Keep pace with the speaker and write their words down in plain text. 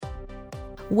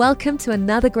Welcome to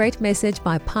another great message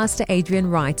by Pastor Adrian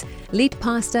Wright, lead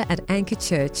pastor at Anchor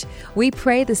Church. We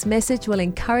pray this message will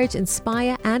encourage,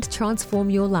 inspire, and transform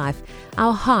your life.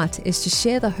 Our heart is to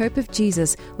share the hope of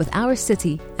Jesus with our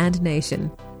city and nation.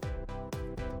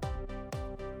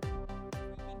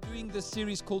 We've been doing this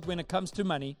series called When It Comes to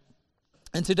Money.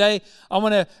 And today I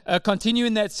want to continue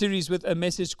in that series with a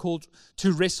message called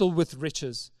To Wrestle with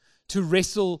Riches. To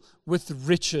wrestle with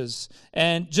riches,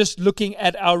 and just looking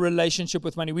at our relationship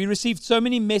with money. We received so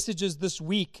many messages this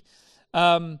week,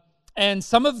 and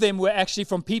some of them were actually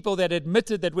from people that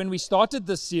admitted that when we started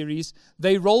this series,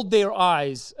 they rolled their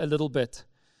eyes a little bit,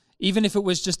 even if it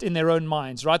was just in their own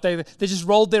minds, right? They just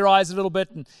rolled their eyes a little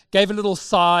bit and gave a little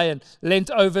sigh and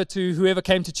leant over to whoever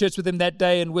came to church with them that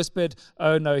day and whispered,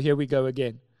 "Oh no, here we go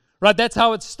again." Right, that's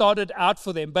how it started out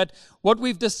for them. But what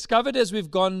we've discovered as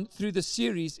we've gone through the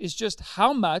series is just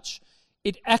how much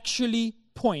it actually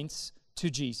points to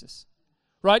Jesus.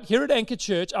 Right, here at Anchor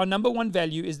Church, our number one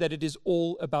value is that it is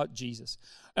all about Jesus.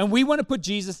 And we want to put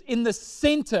Jesus in the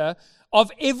center of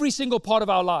every single part of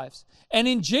our lives. And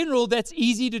in general, that's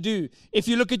easy to do. If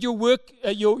you look at your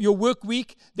work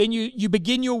week, then you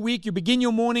begin your week, you begin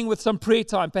your morning with some prayer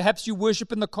time. Perhaps you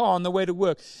worship in the car on the way to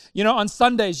work. You know, on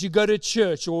Sundays, you go to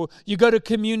church or you go to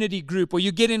community group or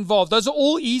you get involved. Those are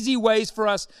all easy ways for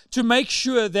us to make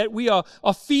sure that we are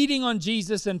feeding on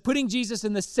Jesus and putting Jesus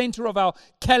in the center of our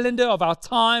calendar, of our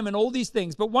time, and all these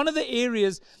things. But one of the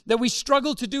areas that we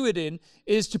struggle to do it in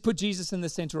is to put Jesus in the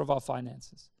center of our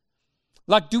finances.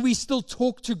 Like, do we still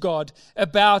talk to God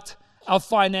about our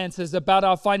finances, about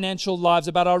our financial lives,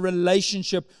 about our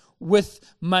relationship with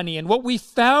money? And what we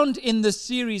found in this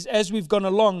series as we've gone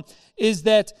along is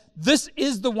that this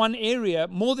is the one area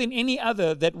more than any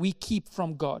other that we keep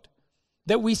from God,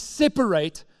 that we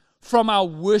separate from our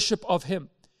worship of Him.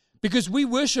 Because we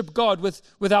worship God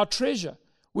with our treasure.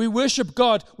 We worship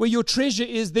God where your treasure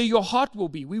is, there your heart will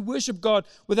be. We worship God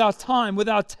with our time, with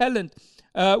our talent,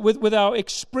 with our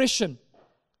expression.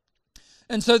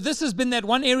 And so this has been that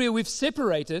one area we've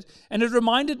separated, and it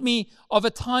reminded me of a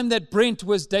time that Brent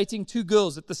was dating two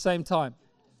girls at the same time.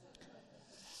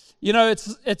 You know,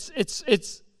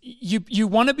 you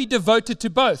want to be devoted to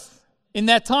both. In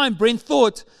that time, Brent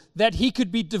thought that he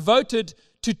could be devoted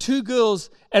to two girls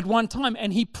at one time,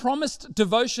 and he promised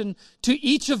devotion to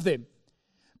each of them.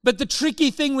 But the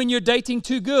tricky thing when you're dating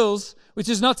two girls, which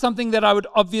is not something that I would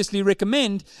obviously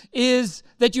recommend, is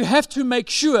that you have to make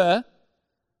sure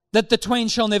that the twain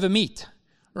shall never meet,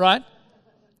 right?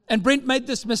 And Brent made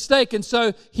this mistake, and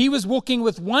so he was walking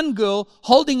with one girl,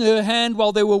 holding her hand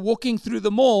while they were walking through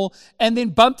the mall, and then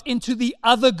bumped into the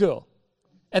other girl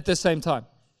at the same time.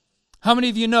 How many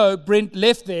of you know Brent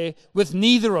left there with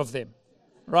neither of them,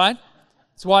 right?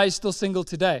 That's why he's still single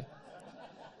today.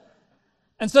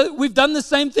 And so we've done the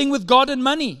same thing with God and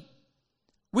money.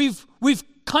 We've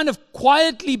kind of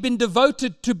quietly been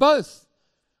devoted to both.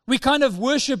 We kind of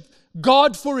worship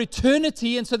God for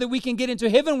eternity and so that we can get into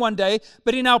heaven one day,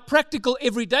 but in our practical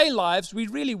everyday lives, we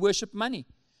really worship money.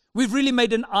 We've really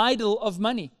made an idol of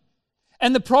money.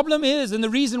 And the problem is, and the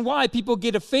reason why people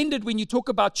get offended when you talk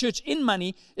about church in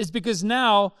money is because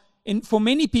now, for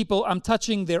many people, I'm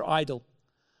touching their idol.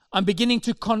 I'm beginning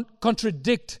to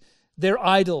contradict their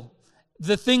idol.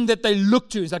 The thing that they look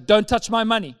to is like, don't touch my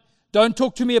money. Don't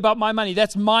talk to me about my money.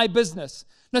 That's my business.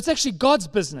 No, it's actually God's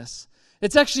business.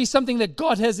 It's actually something that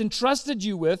God has entrusted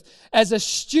you with as a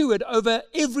steward over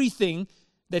everything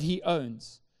that He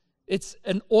owns. It's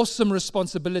an awesome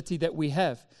responsibility that we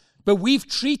have. But we've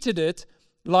treated it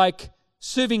like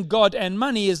serving God and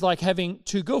money is like having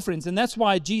two girlfriends. And that's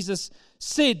why Jesus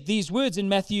said these words in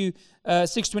Matthew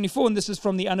 6:24, and this is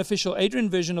from the unofficial Adrian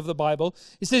version of the Bible.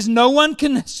 He says, no one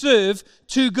can serve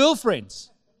two girlfriends,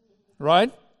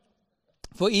 right?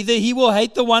 For either he will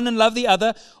hate the one and love the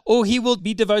other, or he will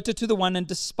be devoted to the one and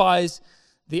despise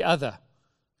the other.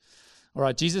 All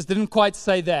right, Jesus didn't quite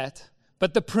say that,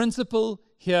 but the principle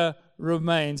here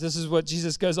remains. This is what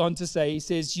Jesus goes on to say. He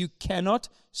says, you cannot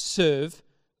serve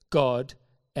God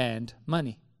and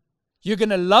money. You're going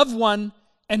to love one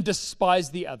and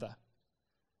despise the other.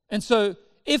 And so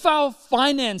if our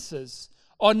finances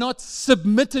are not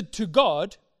submitted to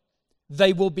God,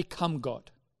 they will become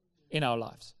God in our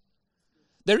lives.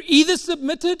 They're either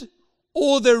submitted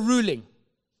or they're ruling.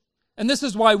 And this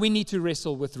is why we need to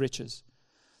wrestle with riches.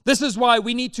 This is why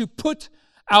we need to put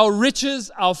our riches,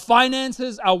 our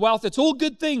finances, our wealth, it's all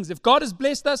good things. If God has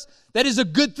blessed us, that is a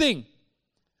good thing.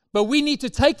 But we need to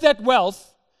take that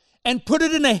wealth and put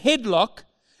it in a headlock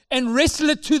and wrestle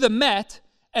it to the mat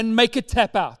and make it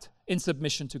tap out in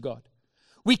submission to God.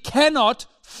 We cannot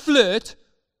flirt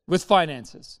with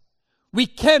finances. We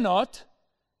cannot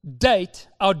date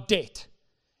our debt.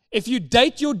 If you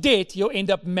date your debt, you'll end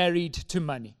up married to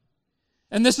money.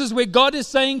 And this is where God is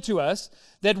saying to us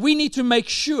that we need to make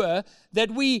sure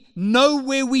that we know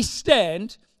where we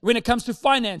stand when it comes to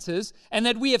finances, and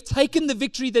that we have taken the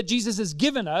victory that Jesus has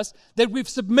given us, that we've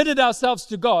submitted ourselves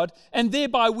to God, and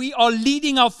thereby we are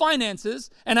leading our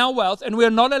finances and our wealth, and we're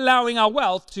not allowing our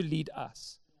wealth to lead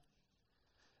us.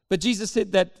 But Jesus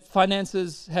said that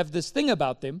finances have this thing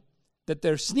about them, that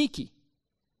they're sneaky.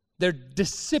 They're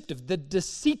deceptive, the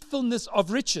deceitfulness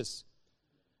of riches.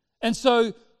 And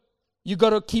so you got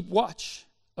to keep watch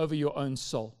over your own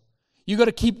soul. You got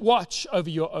to keep watch over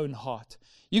your own heart.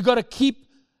 You got to keep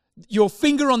your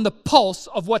finger on the pulse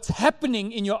of what's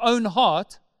happening in your own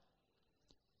heart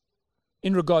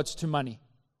in regards to money.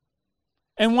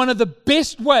 And one of the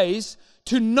best ways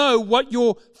to know what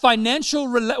your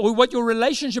what your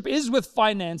relationship is with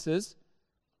finances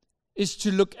is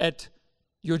to look at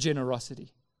your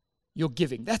generosity, your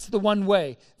giving. That's the one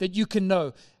way that you can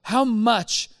know, how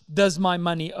much does my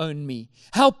money own me?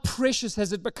 How precious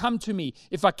has it become to me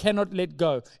if I cannot let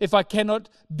go, if I cannot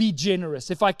be generous,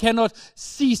 if I cannot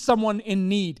see someone in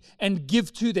need and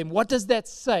give to them? What does that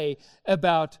say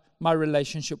about my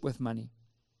relationship with money?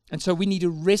 And so we need to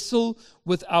wrestle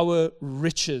with our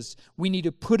riches. We need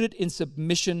to put it in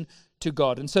submission to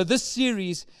God. And so this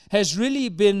series has really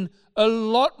been a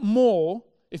lot more,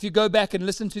 if you go back and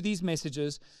listen to these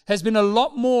messages, has been a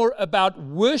lot more about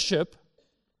worship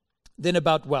than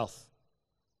about wealth.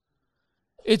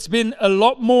 It's been a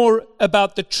lot more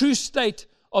about the true state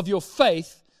of your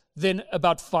faith than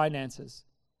about finances.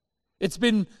 It's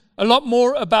been a lot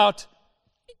more about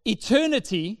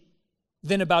eternity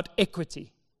than about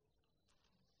equity.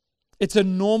 It's a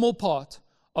normal part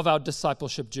of our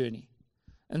discipleship journey.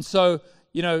 And so,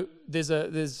 there's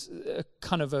a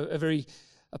kind of a very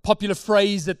popular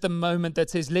phrase at the moment that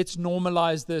says, let's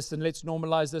normalize this and let's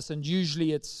normalize this. And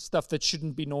usually it's stuff that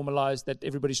shouldn't be normalized, that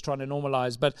everybody's trying to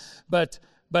normalize. But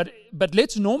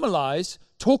let's normalize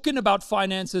talking about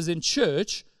finances in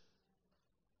church,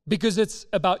 because it's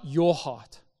about your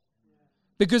heart,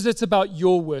 because it's about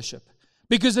your worship,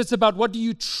 because it's about what do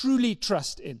you truly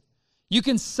trust in. You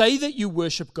can say that you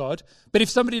worship God, but if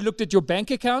somebody looked at your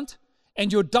bank account and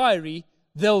your diary,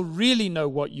 they'll really know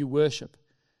what you worship.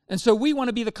 And so we want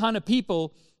to be the kind of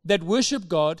people that worship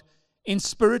God in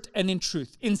spirit and in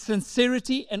truth, in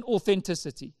sincerity and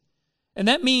authenticity. And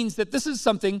that means that this is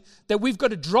something that we've got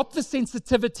to drop the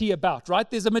sensitivity about, right?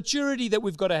 There's a maturity that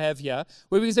we've got to have here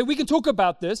where we can say we can talk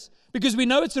about this because we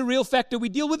know it's a real factor. We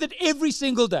deal with it every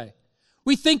single day.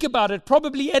 We think about it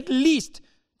probably at least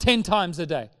 10 times a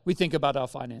day. We think about our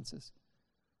finances.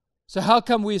 So how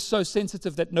come we're so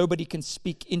sensitive that nobody can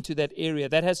speak into that area?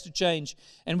 That has to change,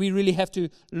 and we really have to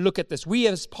look at this. We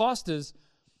as pastors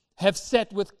have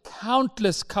sat with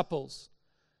countless couples,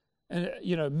 and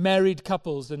married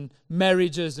couples and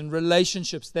marriages and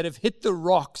relationships that have hit the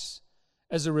rocks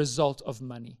as a result of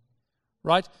money,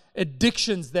 right?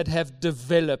 Addictions that have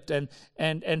developed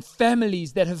and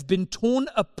families that have been torn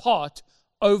apart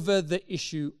over the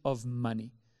issue of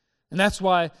money. And that's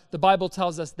why the Bible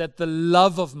tells us that the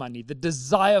love of money, the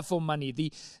desire for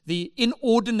money, the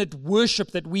inordinate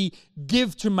worship that we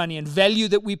give to money and value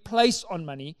that we place on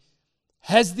money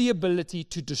has the ability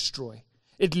to destroy.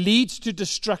 It leads to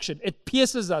destruction. It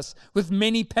pierces us with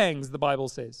many pangs, the Bible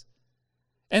says.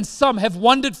 And some have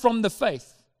wandered from the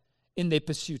faith in their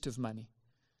pursuit of money.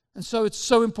 And so it's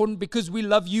so important, because we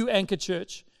love you, Anchor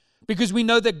Church, because we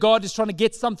know that God is trying to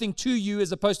get something to you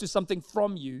as opposed to something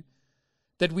from you,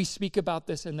 that we speak about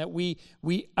this and that we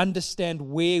understand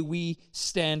where we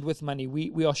stand with money.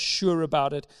 We are sure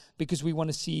about it because we want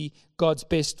to see God's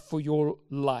best for your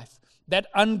life. That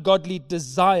ungodly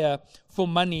desire for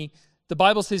money, the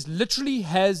Bible says, literally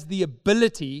has the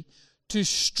ability to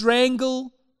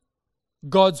strangle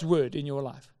God's word in your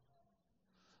life.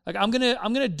 Like I'm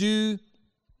gonna do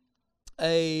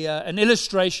an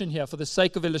illustration here for the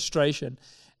sake of illustration.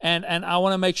 And I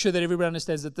want to make sure that everybody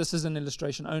understands that this is an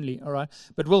illustration only, all right?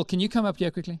 But Will, can you come up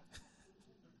here quickly?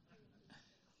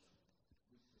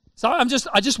 So I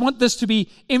just want this to be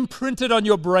imprinted on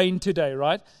your brain today,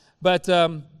 right? But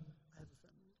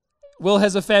Will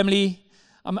has a family.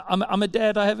 I'm a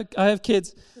dad. I have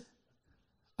kids.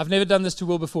 I've never done this to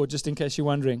Will before, just in case you're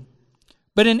wondering.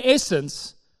 But in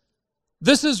essence,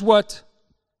 this is what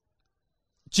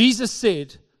Jesus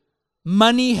said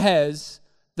money has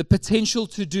the potential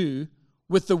to do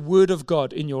with the Word of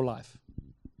God in your life.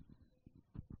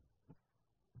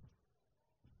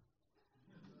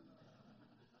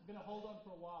 I'm going to hold on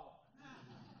for a while.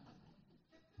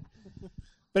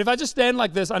 But if I just stand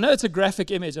like this, I know it's a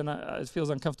graphic image and it feels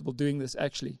uncomfortable doing this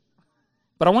actually.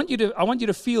 But I want you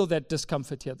to feel that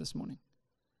discomfort here this morning.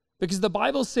 Because the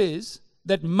Bible says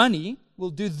that money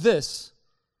will do this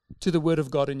to the Word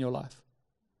of God in your life.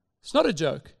 It's not a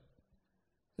joke.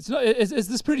 It's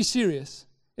this pretty serious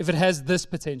if it has this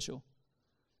potential.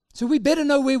 So we better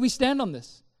know where we stand on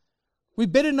this. We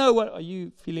better know what... Are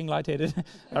you feeling lightheaded?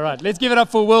 All right, let's give it up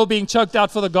for Will being choked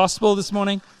out for the gospel this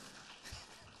morning.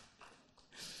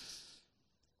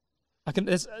 I can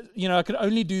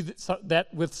only do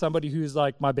that with somebody who's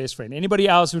like my best friend. Anybody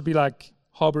else would be like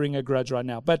harboring a grudge right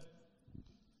now. But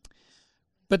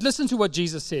listen to what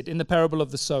Jesus said in the parable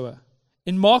of the sower.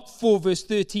 In Mark 4, verse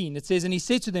 13, it says, and he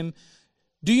said to them,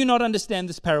 do you not understand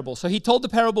this parable? So he told the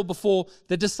parable before.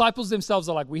 The disciples themselves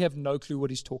are like, we have no clue what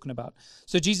he's talking about.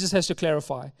 So Jesus has to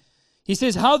clarify. He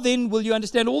says, how then will you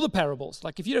understand all the parables?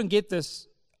 Like, if you don't get this,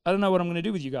 I don't know what I'm going to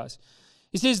do with you guys.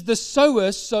 He says, the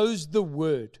sower sows the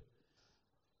word.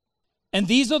 And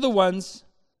these are the ones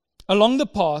along the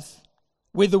path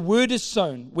where the word is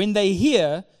sown. When they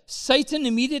hear, Satan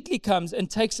immediately comes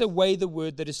and takes away the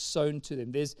word that is sown to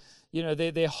them.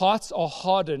 Their hearts are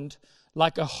hardened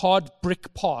like a hard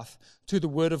brick path to the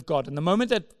word of God. And the moment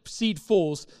that seed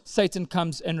falls, Satan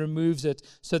comes and removes it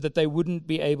so that they wouldn't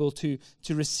be able to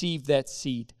receive that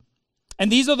seed. And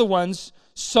these are the ones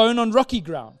sown on rocky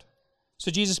ground.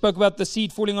 So Jesus spoke about the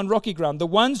seed falling on rocky ground. The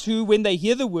ones who, when they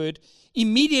hear the word,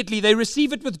 immediately they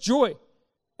receive it with joy,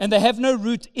 and they have no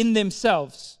root in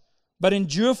themselves, but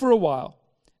endure for a while.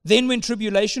 Then when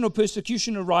tribulation or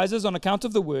persecution arises on account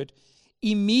of the word,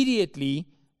 immediately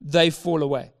they fall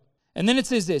away. And then it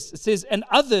says this, it says, and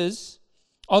others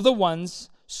are the ones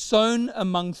sown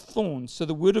among thorns. So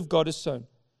the word of God is sown.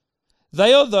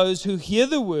 They are those who hear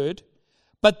the word,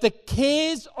 but the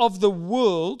cares of the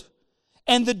world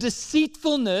and the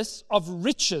deceitfulness of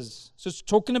riches, so it's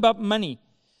talking about money,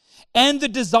 and the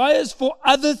desires for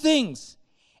other things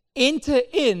enter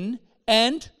in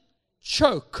and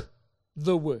choke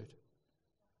the word.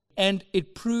 And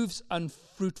it proves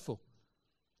unfruitful.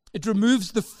 It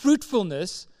removes the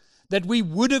fruitfulness that we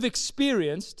would have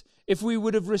experienced if we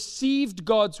would have received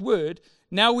God's word.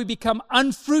 Now we become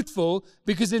unfruitful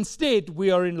because instead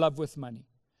we are in love with money.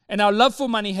 And our love for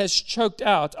money has choked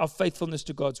out our faithfulness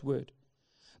to God's word.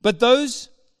 But those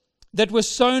that were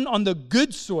sown on the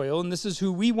good soil, and this is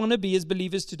who we want to be as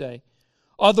believers today,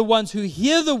 are the ones who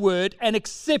hear the word and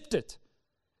accept it.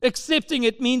 Accepting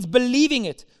it means believing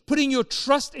it, putting your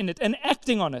trust in it and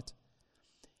acting on it,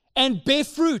 and bear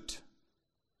fruit.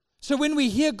 So when we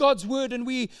hear God's word and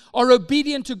we are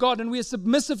obedient to God and we are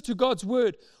submissive to God's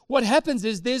word, what happens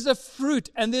is there's a fruit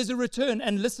and there's a return.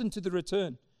 And listen to the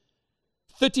return.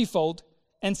 30-fold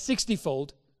and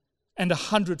 60-fold and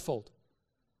 100-fold.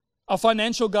 Our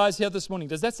financial guys here this morning,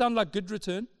 does that sound like good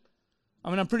return? I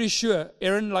mean, I'm pretty sure,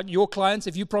 Aaron, like your clients,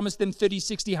 if you promise them 30,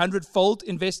 60, 100-fold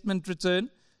investment return,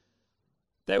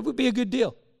 that would be a good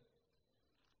deal.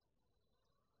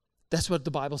 That's what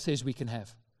the Bible says we can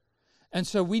have. And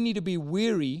so we need to be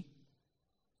weary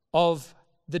of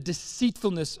the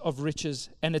deceitfulness of riches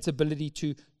and its ability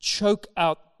to choke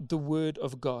out the word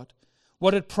of God.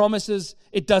 What it promises,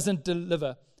 it doesn't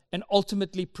deliver, and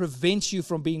ultimately prevents you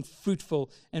from being fruitful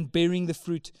and bearing the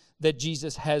fruit that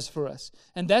Jesus has for us.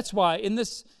 And that's why in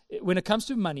this, when it comes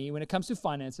to money, when it comes to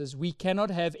finances, we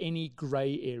cannot have any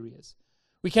gray areas.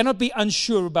 We cannot be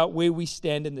unsure about where we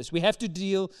stand in this. We have to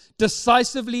deal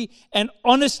decisively and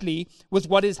honestly with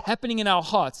what is happening in our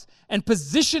hearts and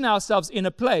position ourselves in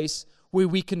a place where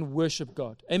we can worship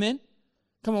God. Amen?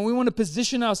 Come on, we want to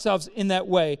position ourselves in that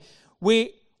way where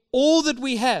all that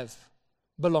we have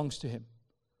belongs to Him.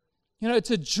 You know,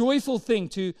 it's a joyful thing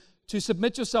to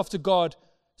submit yourself to God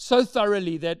so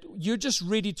thoroughly that you're just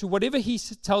ready to whatever He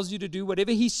tells you to do,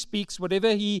 whatever He speaks,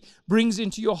 whatever He brings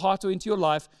into your heart or into your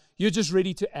life, you're just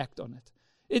ready to act on it.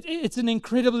 It's an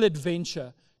incredible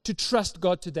adventure to trust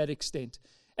God to that extent.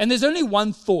 And there's only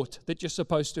one thought that you're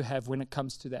supposed to have when it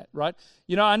comes to that, right?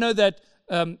 You know, I know that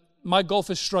my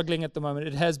golf is struggling at the moment.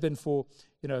 It has been for,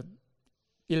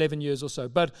 11 years or so.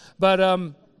 But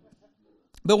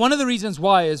one of the reasons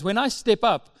why is when I step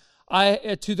up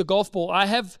to the golf ball, I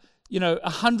have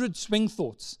 100 swing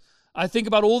thoughts. I think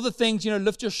about all the things,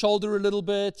 lift your shoulder a little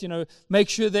bit, make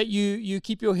sure that you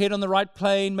keep your head on the right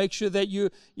plane, make sure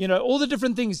that all the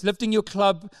different things, lifting your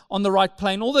club on the right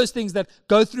plane, all those things that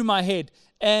go through my head.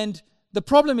 And the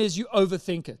problem is you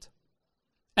overthink it.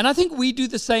 And I think we do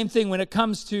the same thing when it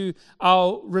comes to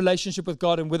our relationship with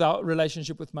God and with our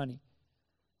relationship with money.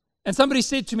 And somebody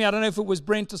said to me, I don't know if it was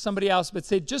Brent or somebody else, but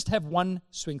said, just have one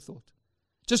swing thought.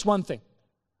 Just one thing.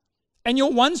 And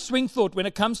your one swing thought when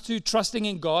it comes to trusting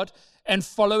in God and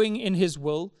following in His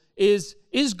will is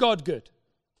God good?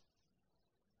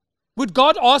 Would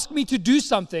God ask me to do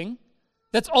something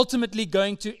that's ultimately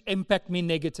going to impact me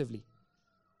negatively?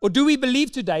 Or do we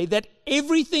believe today that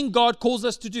everything God calls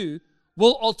us to do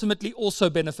will ultimately also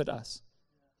benefit us?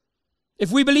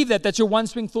 If we believe that, that's your one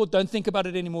swing thought. Don't think about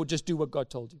it anymore. Just do what God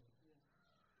told you.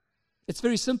 It's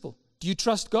very simple. Do you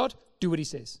trust God? Do what He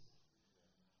says.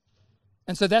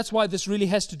 And so that's why this really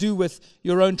has to do with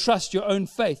your own trust, your own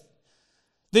faith.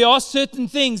 There are certain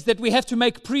things that we have to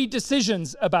make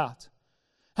pre-decisions about.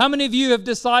 How many of you have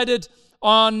decided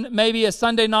on maybe a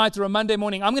Sunday night or a Monday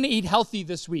morning, I'm going to eat healthy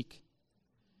this week?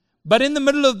 But in the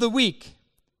middle of the week,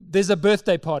 there's a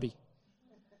birthday party.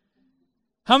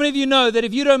 How many of you know that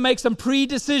if you don't make some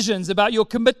pre-decisions about your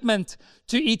commitment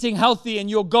to eating healthy and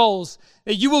your goals,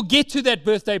 that you will get to that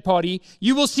birthday party,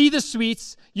 you will see the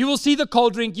sweets, you will see the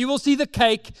cold drink, you will see the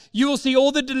cake, you will see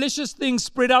all the delicious things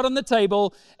spread out on the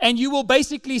table, and you will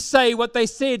basically say what they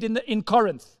said in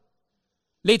Corinth.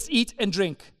 Let's eat and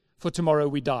drink, for tomorrow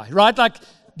we die. Right? Like,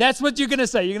 that's what you're going to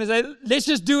say. You're going to say, let's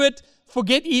just do it,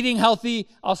 forget eating healthy,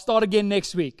 I'll start again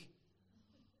next week.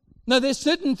 No, there's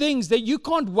certain things that you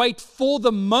can't wait for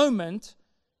the moment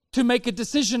to make a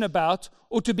decision about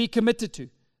or to be committed to.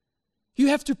 You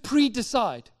have to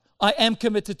pre-decide, I am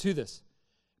committed to this.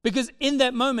 Because in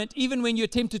that moment, even when you're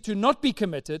tempted to not be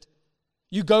committed,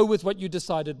 you go with what you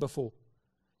decided before.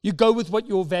 You go with what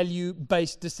your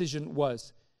value-based decision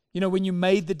was. You know, when you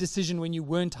made the decision when you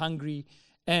weren't hungry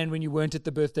and when you weren't at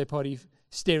the birthday party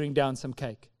staring down some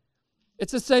cake.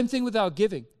 It's the same thing with our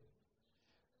giving.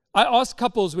 I ask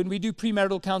couples, when we do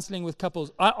premarital counseling with couples,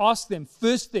 I ask them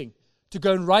first thing to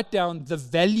go and write down the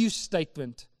value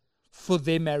statement for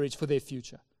their marriage, for their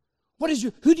future.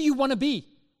 Who do you want to be?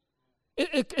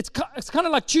 It's kind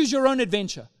of like choose your own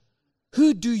adventure.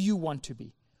 Who do you want to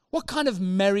be? What kind of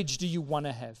marriage do you want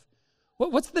to have?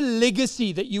 What's the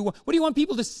legacy that you want? What do you want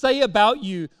people to say about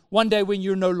you one day when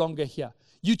you're no longer here?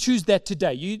 You choose that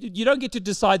today. You don't get to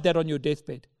decide that on your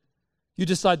deathbed. You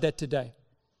decide that today.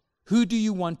 Who do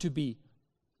you want to be?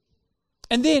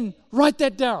 And then write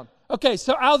that down. Okay,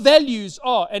 so our values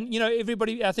are, and you know,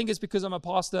 everybody, I think it's because I'm a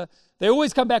pastor, they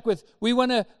always come back with,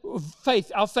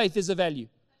 our faith is a value.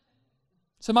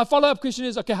 So my follow-up question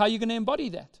is, okay, how are you going to embody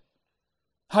that?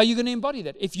 How are you going to embody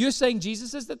that? If you're saying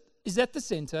Jesus is at the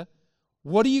center,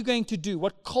 what are you going to do?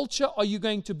 What culture are you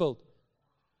going to build?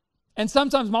 And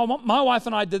sometimes my wife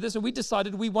and I did this, and we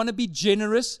decided we want to be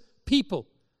generous people.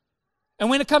 And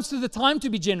when it comes to the time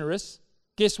to be generous,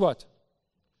 guess what?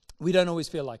 We don't always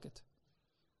feel like it.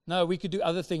 No, we could do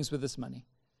other things with this money.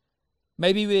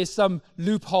 Maybe there's some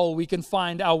loophole we can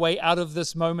find our way out of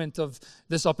this moment of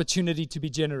this opportunity to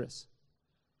be generous.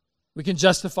 We can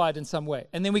justify it in some way.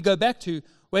 And then we go back to,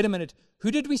 wait a minute, who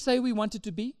did we say we wanted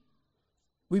to be?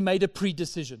 We made a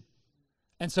pre-decision.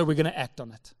 And so we're going to act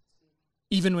on it,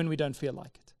 even when we don't feel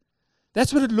like it.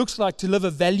 That's what it looks like to live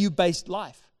a value-based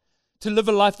life. To live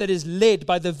a life that is led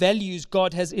by the values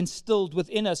God has instilled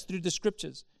within us through the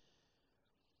Scriptures.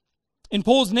 In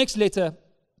Paul's next letter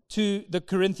to the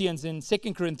Corinthians, in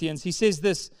 2 Corinthians, he says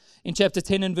this in chapter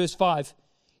 10 and verse 5.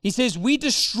 He says, we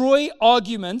destroy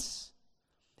arguments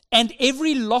and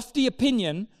every lofty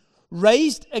opinion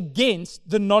raised against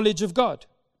the knowledge of God,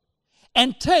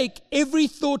 and take every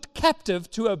thought captive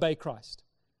to obey Christ.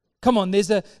 Come on,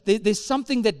 there's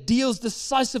something that deals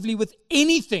decisively with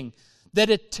anything that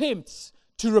attempts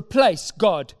to replace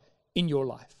God in your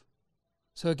life.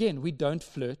 So again, we don't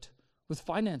flirt with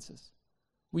finances.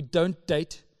 We don't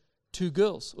date two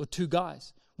girls or two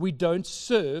guys. We don't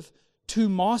serve two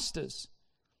masters.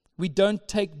 We don't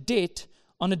take debt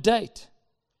on a date.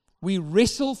 We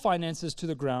wrestle finances to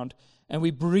the ground and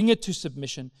we bring it to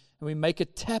submission and we make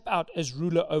it tap out as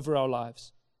ruler over our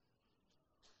lives.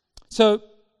 So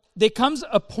there comes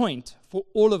a point for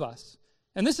all of us,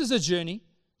 and this is a journey.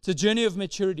 It's a journey of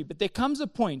maturity, but there comes a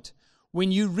point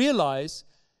when you realize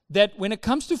that when it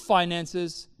comes to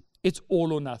finances, it's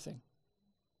all or nothing.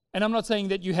 And I'm not saying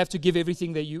that you have to give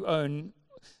everything that you own,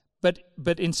 but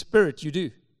in spirit you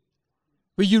do.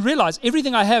 Where you realize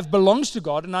everything I have belongs to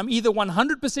God, and I'm either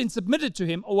 100% submitted to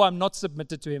Him or I'm not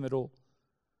submitted to Him at all.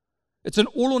 It's an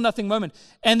all or nothing moment.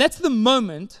 And that's the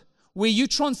moment where you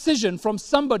transition from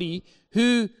somebody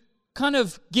who kind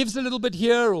of gives a little bit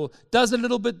here or does a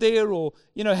little bit there or,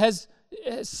 has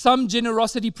some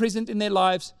generosity present in their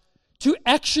lives to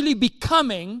actually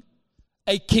becoming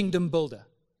a kingdom builder.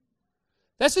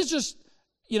 That's just,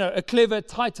 a clever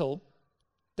title.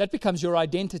 That becomes your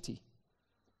identity.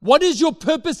 What is your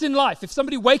purpose in life? If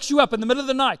somebody wakes you up in the middle of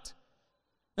the night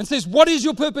and says, what is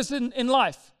your purpose in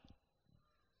life?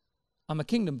 I'm a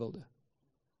kingdom builder.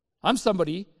 I'm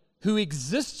somebody who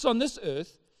exists on this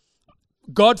earth.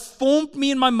 God formed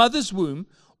me in my mother's womb.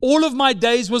 All of my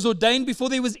days was ordained before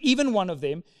there was even one of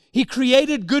them. He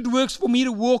created good works for me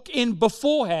to walk in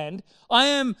beforehand. I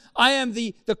am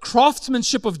the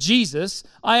craftsmanship of Jesus.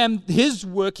 I am His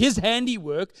work, His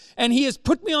handiwork, and He has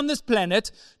put me on this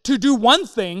planet to do one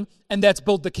thing, and that's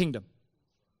build the kingdom.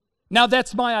 Now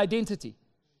that's my identity.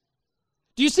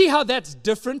 Do you see how that's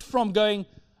different from going,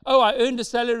 oh, I earned a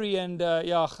salary and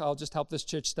I'll just help this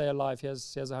church stay alive. Here's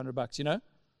 $100, you know?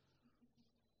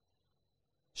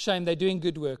 Shame, they're doing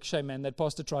good work. Shame, man, that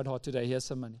pastor tried hard today. Here's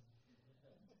some money.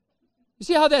 You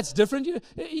see how that's different?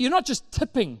 You're not just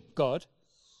tipping God.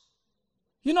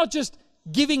 You're not just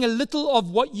giving a little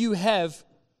of what you have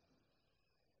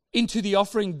into the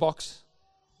offering box.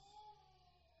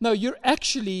 No, you're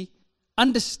actually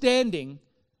understanding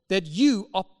that you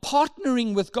are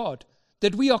partnering with God,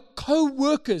 that we are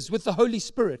co-workers with the Holy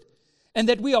Spirit, and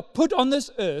that we are put on this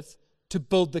earth to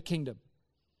build the kingdom.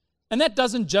 And that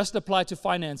doesn't just apply to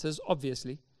finances,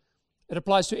 obviously. It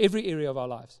applies to every area of our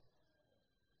lives.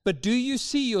 But do you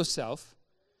see yourself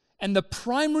and the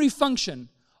primary function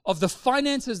of the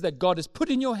finances that God has put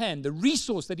in your hand, the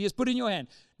resource that He has put in your hand,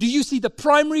 do you see the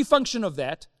primary function of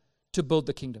that to build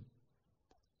the kingdom?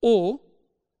 Or,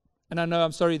 and I know,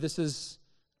 I'm sorry, this is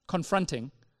confronting,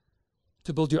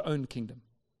 to build your own kingdom.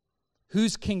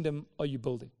 Whose kingdom are you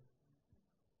building?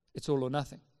 It's all or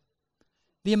nothing.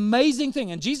 The amazing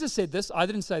thing, and Jesus said this, I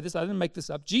didn't say this, I didn't make this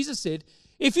up. Jesus said,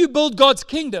 if you build God's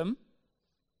kingdom,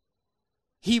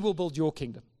 He will build your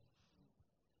kingdom.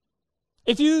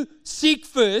 If you seek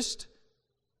first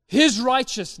His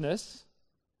righteousness,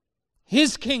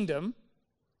 His kingdom,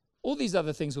 all these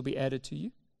other things will be added to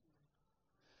you.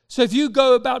 So if you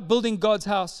go about building God's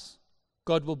house,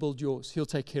 God will build yours. He'll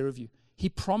take care of you. He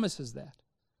promises that.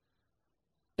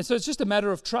 And so it's just a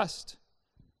matter of trust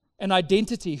and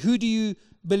identity. Who do you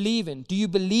believe in? Do you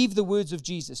believe the words of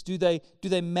Jesus? Do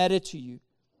they matter to you?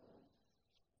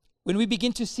 When we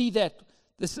begin to see that,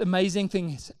 this amazing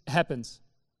thing happens.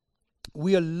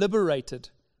 We are liberated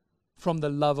from the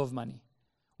love of money.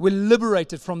 We're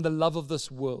liberated from the love of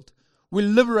this world. We're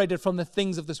liberated from the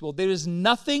things of this world. There is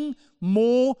nothing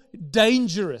more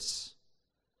dangerous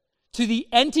to the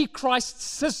Antichrist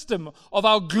system of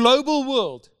our global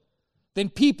world than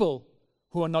people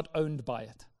who are not owned by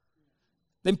it,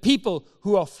 than people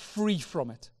who are free from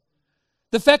it.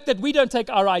 The fact that we don't take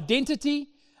our identity,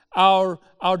 our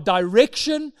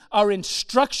direction, our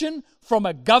instruction from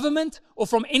a government or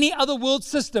from any other world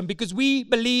system, because we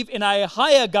believe in a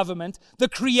higher government, the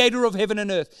creator of heaven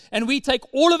and earth. And we take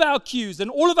all of our cues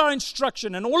and all of our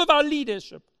instruction and all of our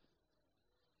leadership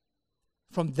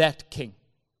from that king.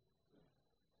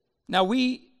 Now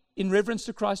we, in reverence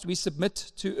to Christ, we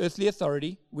submit to earthly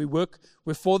authority. We're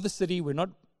for the city. We're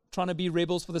not trying to be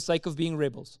rebels for the sake of being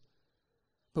rebels.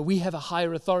 But we have a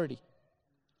higher authority.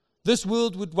 This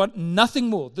world would want nothing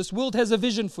more. This world has a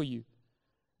vision for you.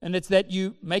 And it's that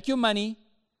you make your money,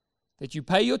 that you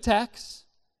pay your tax,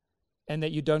 and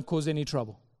that you don't cause any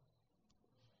trouble.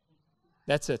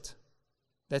 That's it.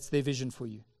 That's their vision for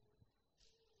you.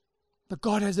 But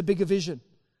God has a bigger vision.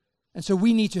 And so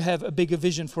we need to have a bigger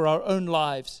vision for our own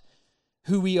lives,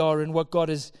 who we are and what God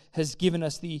has given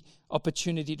us the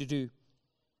opportunity to do.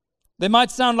 They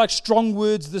might sound like strong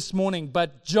words this morning,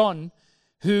 but John,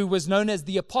 who was known as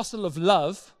the apostle of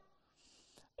love,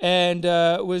 and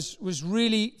was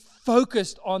really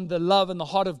focused on the love and the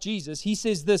heart of Jesus, he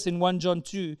says this in 1 John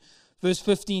 2, verse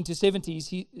 15 to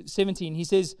 17. He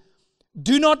says,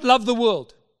 do not love the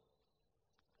world,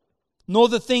 nor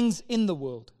the things in the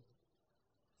world.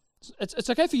 It's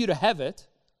okay for you to have it,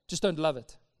 just don't love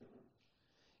it.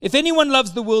 If anyone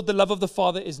loves the world, the love of the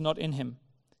Father is not in him.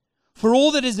 For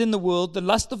all that is in the world, the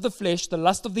lust of the flesh, the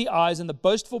lust of the eyes, and the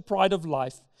boastful pride of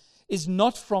life is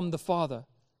not from the Father,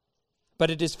 but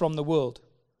it is from the world.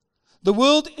 The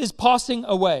world is passing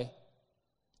away,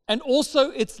 and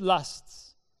also its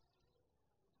lusts.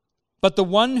 But the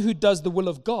one who does the will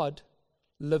of God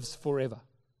lives forever.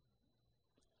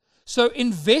 So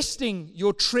investing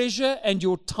your treasure and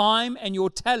your time and your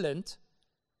talent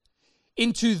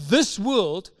into this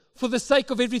world for the sake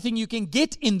of everything you can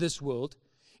get in this world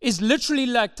is literally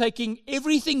like taking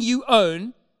everything you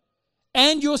own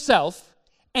and yourself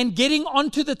and getting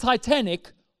onto the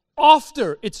Titanic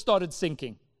after it started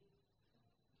sinking.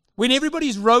 When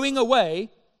everybody's rowing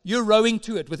away, you're rowing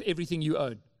to it with everything you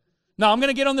own. Now, I'm going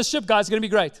to get on the ship, guys. It's going to be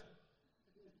great.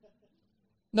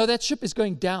 No, that ship is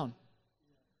going down.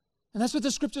 And that's what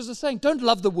the scriptures are saying. Don't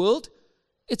love the world.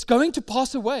 It's going to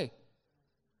pass away.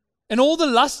 And all the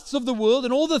lusts of the world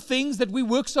and all the things that we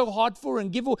work so hard for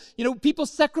and give, people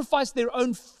sacrifice their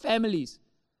own families,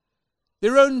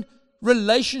 their own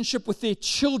relationship with their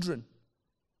children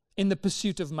in the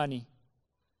pursuit of money.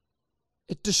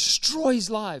 It destroys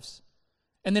lives.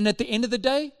 And then at the end of the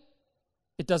day,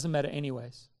 it doesn't matter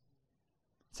anyways.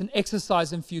 It's an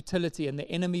exercise in futility, and the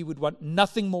enemy would want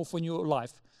nothing more from your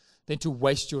life than to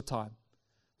waste your time,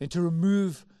 than to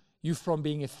remove you from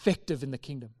being effective in the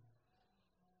kingdom.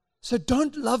 So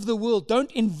don't love the world.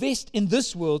 Don't invest in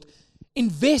this world.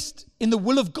 Invest in the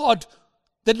will of God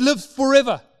that lives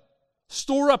forever.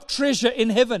 Store up treasure in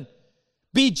heaven.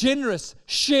 Be generous,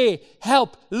 share,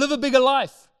 help, live a bigger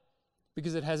life,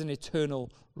 because it has an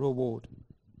eternal reward.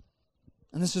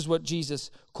 And this is what Jesus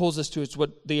calls us to. It's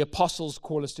what the apostles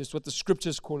call us to. It's what the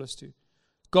scriptures call us to.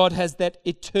 God has that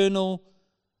eternal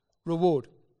reward.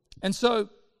 And so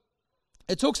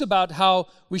it talks about how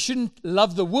we shouldn't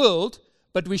love the world,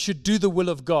 but we should do the will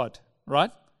of God,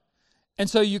 right? And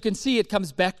so you can see it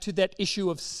comes back to that issue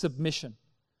of submission.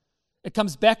 It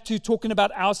comes back to talking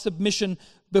about our submission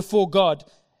before God.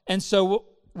 And so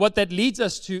what that leads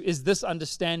us to is this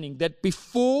understanding that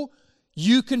before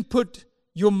you can put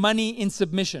your money in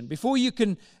submission, before you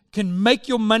can make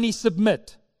your money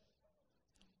submit,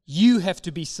 you have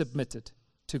to be submitted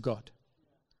to God.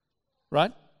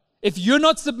 Right? If you're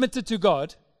not submitted to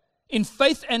God in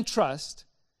faith and trust,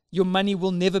 your money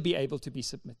will never be able to be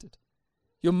submitted.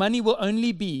 Your money will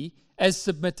only be as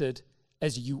submitted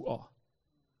as you are.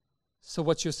 So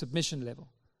what's your submission level?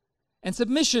 And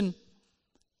submission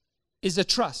is a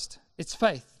trust. It's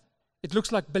faith. It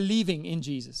looks like believing in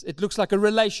Jesus. It looks like a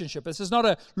relationship. This is not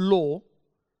a law.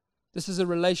 This is a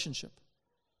relationship.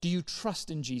 Do you trust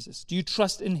in Jesus? Do you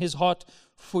trust in His heart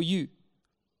for you?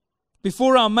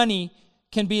 Before our money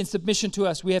can be in submission to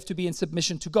us, we have to be in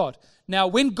submission to God. Now,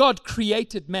 when God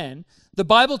created man, the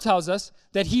Bible tells us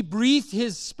that He breathed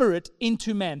His Spirit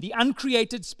into man. The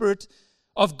uncreated Spirit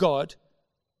of God,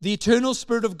 the eternal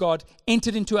Spirit of God,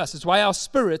 entered into us. It's why our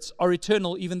spirits are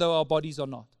eternal, even though our bodies are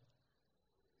not.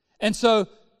 And so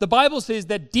the Bible says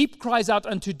that deep cries out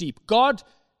unto deep. God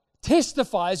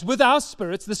testifies with our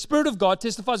spirits, the Spirit of God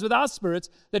testifies with our spirits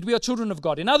that we are children of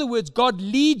God. In other words, God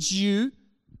leads you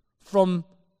from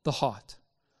the heart.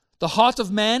 The heart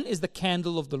of man is the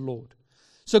candle of the Lord.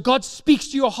 So God speaks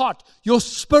to your heart, your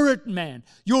spirit man,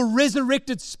 your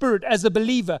resurrected spirit as a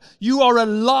believer. You are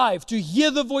alive to hear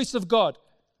the voice of God.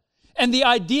 And the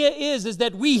idea is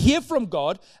that we hear from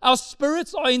God. Our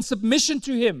spirits are in submission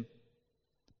to Him.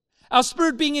 Our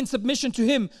spirit being in submission to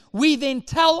Him, we then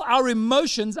tell our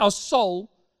emotions, our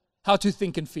soul, how to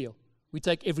think and feel. We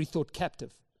take every thought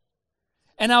captive.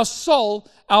 And our soul,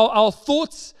 our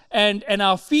thoughts and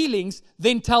our feelings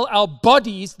then tell our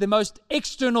bodies, the most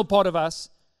external part of us,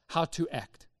 how to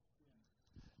act.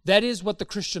 That is what the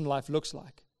Christian life looks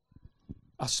like.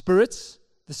 Our spirits,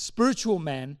 the spiritual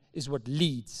man is what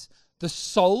leads. The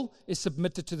soul is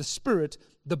submitted to the spirit.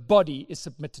 The body is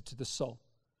submitted to the soul.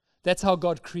 That's how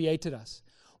God created us.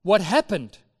 What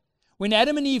happened when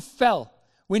Adam and Eve fell,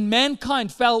 when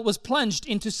mankind fell, was plunged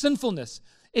into sinfulness,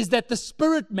 is that the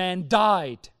spirit man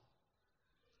died.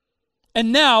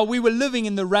 And now we were living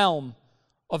in the realm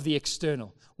of the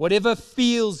external. Whatever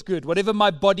feels good, whatever my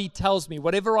body tells me,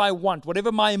 whatever I want,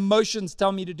 whatever my emotions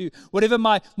tell me to do, whatever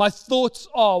my thoughts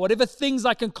are, whatever things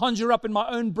I can conjure up in my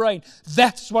own brain,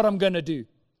 that's what I'm going to do.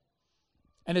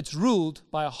 And it's ruled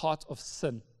by a heart of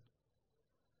sin.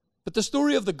 But the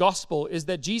story of the gospel is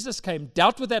that Jesus came,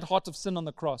 dealt with that heart of sin on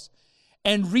the cross,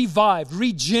 and revived,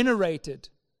 regenerated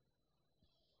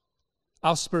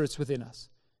our spirits within us.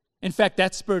 In fact,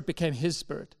 that spirit became His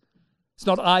spirit. It's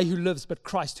not I who lives, but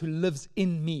Christ who lives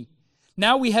in me.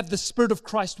 Now we have the Spirit of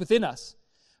Christ within us,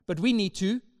 but we need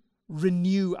to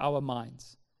renew our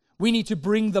minds. We need to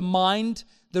bring the mind,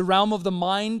 the realm of the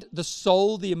mind, the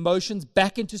soul, the emotions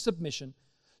back into submission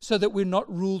so that we're not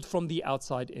ruled from the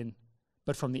outside in,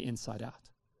 but from the inside out.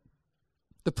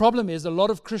 The problem is a lot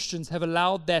of Christians have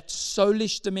allowed that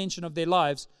soulish dimension of their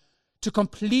lives to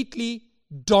completely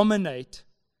dominate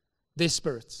their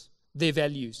spirits, their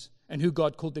values, and who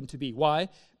God called them to be. Why?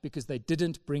 Because they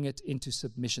didn't bring it into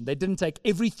submission. They didn't take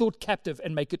every thought captive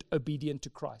and make it obedient to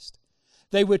Christ.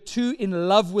 They were too in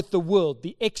love with the world,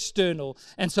 the external,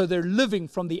 and so they're living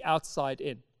from the outside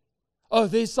in. Oh,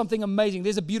 there's something amazing.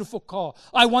 There's a beautiful car.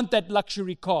 I want that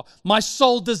luxury car. My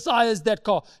soul desires that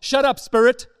car. Shut up,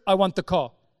 spirit. I want the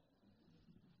car.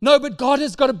 No, but God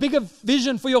has got a bigger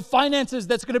vision for your finances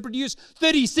that's going to produce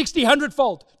 30, 60,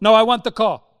 100-fold. No, I want the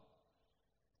car.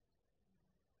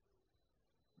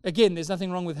 Again, there's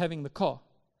nothing wrong with having the car,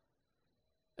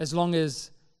 as long as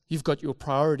you've got your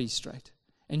priorities straight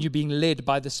and you're being led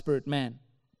by the spirit man.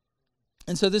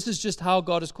 And so this is just how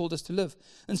God has called us to live.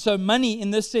 And so money, in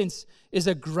this sense, is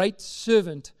a great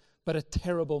servant, but a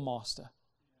terrible master.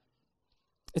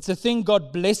 It's a thing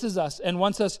God blesses us and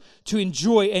wants us to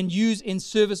enjoy and use in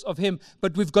service of Him.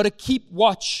 But we've got to keep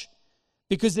watch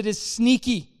because it is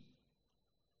sneaky.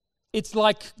 It's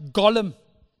like Gollum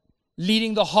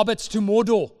leading the hobbits to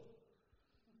Mordor.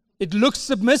 It looks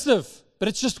submissive, but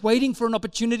it's just waiting for an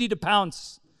opportunity to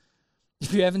pounce.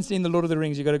 If you haven't seen The Lord of the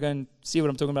Rings, you've got to go and see what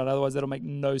I'm talking about. Otherwise, that'll make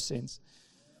no sense.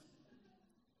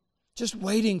 Just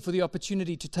waiting for the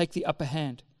opportunity to take the upper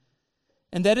hand.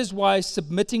 And that is why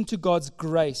submitting to God's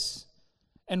grace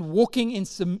and walking in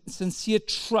sincere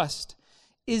trust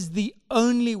is the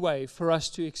only way for us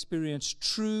to experience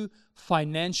true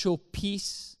financial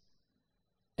peace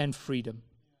and freedom.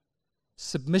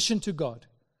 Submission to God.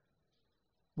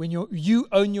 When you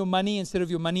own your money instead of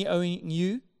your money owning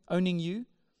you,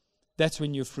 that's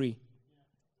when you're free.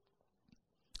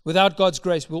 Without God's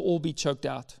grace, we'll all be choked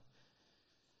out.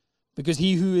 Because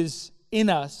He who is in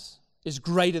us is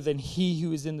greater than he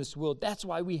who is in this world. That's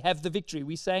why we have the victory.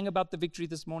 We sang about the victory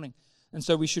this morning. And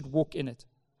so we should walk in it.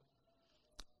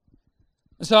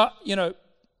 And so,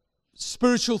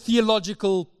 spiritual,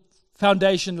 theological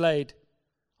foundation laid.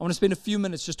 I want to spend a few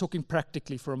minutes just talking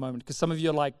practically for a moment, because some of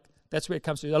you are like, that's where it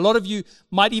comes to. A lot of you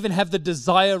might even have the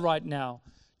desire right now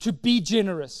to be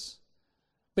generous,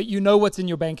 but you know what's in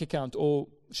your bank account, or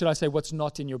should I say what's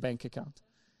not in your bank account.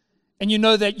 And you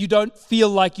know that you don't feel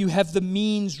like you have the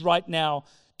means right now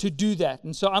to do that.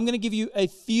 And so I'm going to give you a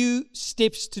few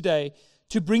steps today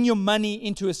to bring your money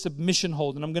into a submission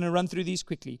hold. And I'm going to run through these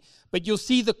quickly. But you'll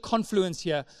see the confluence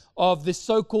here of the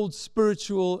so-called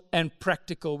spiritual and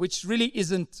practical, which really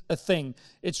isn't a thing.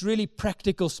 It's really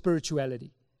practical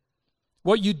spirituality.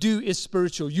 What you do is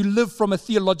spiritual. You live from a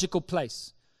theological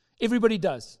place. Everybody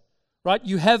does, right?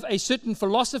 You have a certain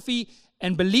philosophy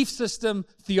and belief system,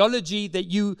 theology that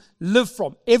you live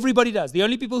from. Everybody does. The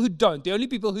only people who don't, the only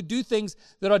people who do things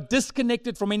that are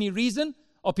disconnected from any reason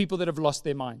are people that have lost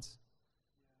their minds.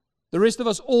 The rest of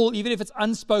us all, even if it's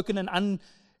unspoken and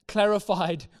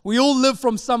unclarified, we all live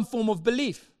from some form of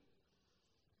belief.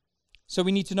 So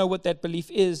we need to know what that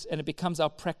belief is, and it becomes our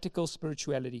practical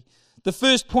spirituality. The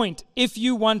first point, if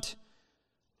you want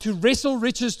to wrestle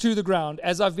riches to the ground,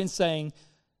 as I've been saying,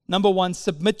 number one,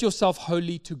 submit yourself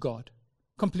wholly to God.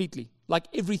 Completely. Like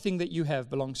everything that you have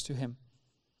belongs to Him.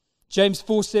 James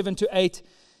 4:7-8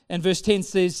 and verse 10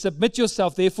 says, submit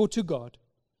yourself therefore to God.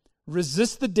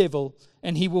 Resist the devil,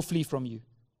 and he will flee from you.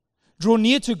 Draw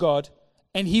near to God,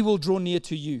 and He will draw near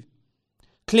to you.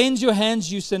 Cleanse your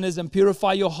hands, you sinners, and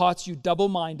purify your hearts, you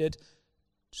double-minded.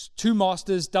 Two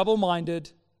masters,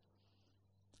 double-minded.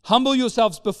 Humble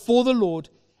yourselves before the Lord,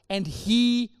 and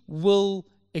He will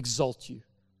exalt you.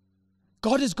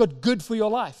 God has got good for your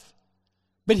life,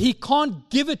 but He can't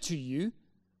give it to you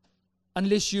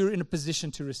unless you're in a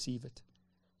position to receive it.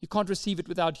 You can't receive it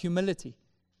without humility.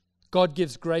 God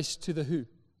gives grace to the who?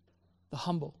 The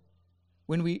humble.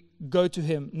 When we go to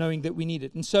Him knowing that we need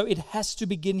it. And so it has to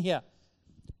begin here.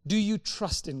 Do you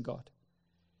trust in God?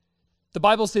 The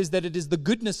Bible says that it is the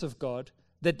goodness of God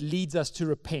that leads us to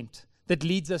repent, that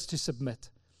leads us to submit.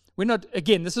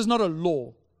 This is not a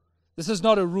law. This is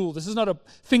not a rule. This is not a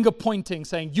finger pointing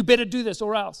saying, you better do this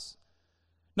or else.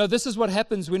 No, this is what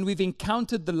happens when we've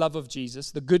encountered the love of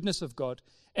Jesus, the goodness of God,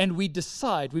 and we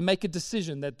make a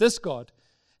decision that this God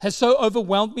has so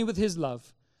overwhelmed me with His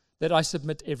love that I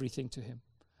submit everything to Him.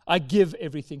 I give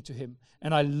everything to Him,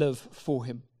 and I live for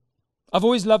Him. I've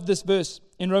always loved this verse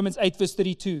in Romans 8, verse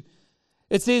 32.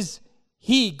 It says,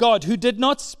 He, God, who did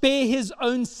not spare His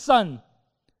own Son,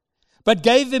 but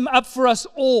gave Him up for us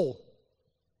all,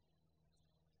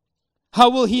 how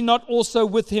will He not also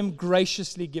with Him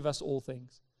graciously give us all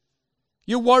things?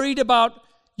 You're worried about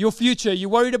your future. You're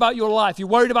worried about your life. You're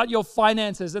worried about your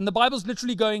finances. And the Bible's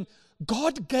literally going,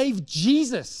 God gave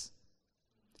Jesus,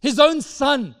 His own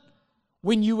Son,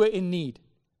 when you were in need.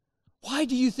 Why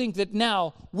do you think that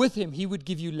now, with Him, He would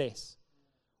give you less?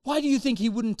 Why do you think He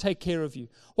wouldn't take care of you?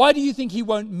 Why do you think He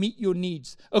won't meet your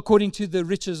needs according to the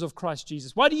riches of Christ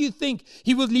Jesus? Why do you think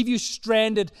He will leave you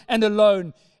stranded and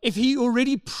alone if He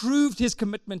already proved His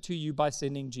commitment to you by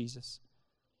sending Jesus?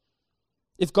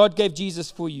 If God gave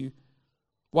Jesus for you,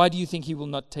 why do you think He will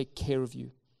not take care of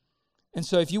you? And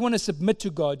so if you want to submit to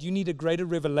God, you need a greater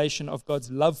revelation of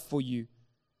God's love for you.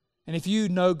 And if you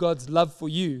know God's love for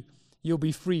you, you'll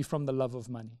be free from the love of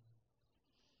money.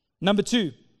 Number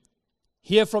two,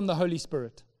 hear from the Holy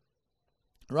Spirit.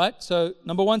 Right? So,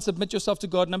 number one, submit yourself to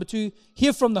God. Number two,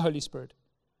 hear from the Holy Spirit.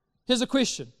 Here's a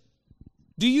question.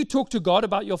 Do you talk to God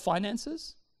about your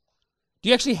finances? Do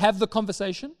you actually have the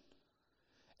conversation?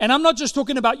 And I'm not just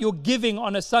talking about your giving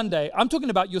on a Sunday. I'm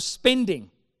talking about your spending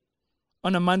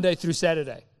on a Monday through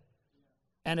Saturday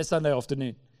and a Sunday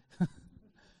afternoon.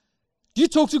 Do you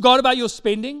talk to God about your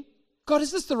spending? God,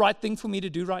 is this the right thing for me to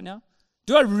do right now?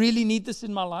 Do I really need this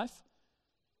in my life?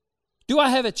 Do I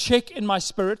have a check in my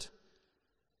spirit?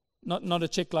 Not a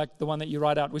check like the one that you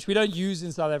write out, which we don't use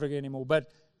in South Africa anymore,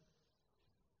 but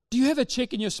do you have a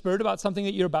check in your spirit about something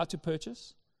that you're about to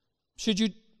purchase? Should you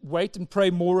wait and pray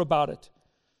more about it?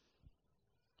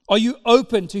 Are you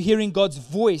open to hearing God's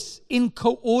voice in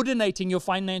coordinating your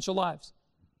financial lives?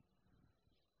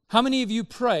 How many of you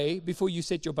pray before you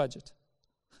set your budget?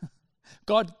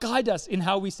 God, guide us in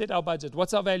how we set our budget.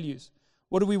 What's our values?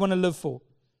 What do we want to live for?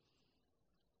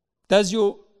 Does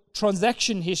your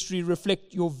transaction history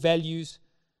reflect your values?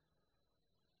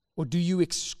 Or do you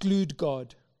exclude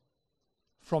God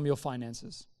from your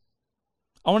finances?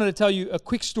 I wanted to tell you a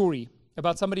quick story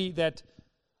about somebody that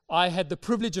I had the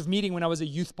privilege of meeting when I was a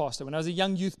youth pastor. When I was a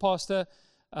young youth pastor,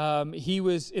 he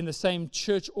was in the same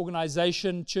church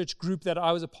organization, church group that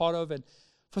I was a part of. And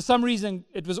for some reason,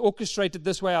 it was orchestrated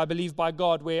this way, I believe, by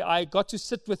God, where I got to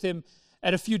sit with him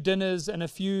at a few dinners and a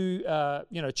few,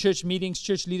 church meetings,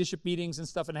 church leadership meetings and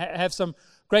stuff, and have some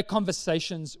great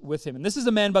conversations with him. And this is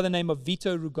a man by the name of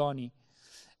Vito Rugani.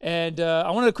 And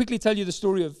I wanted to quickly tell you the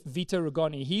story of Vito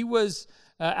Rugani. He was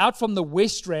out from the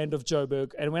West Rand of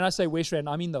Joburg. And when I say West Rand,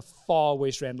 I mean the far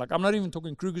West Rand. Like, I'm not even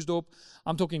talking Krugersdorp.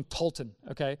 I'm talking Tolton,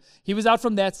 okay? He was out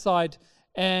from that side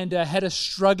and had a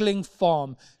struggling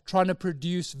farm trying to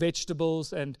produce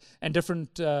vegetables and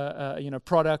different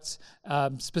products,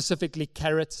 specifically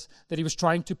carrots that he was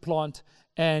trying to plant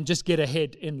and just get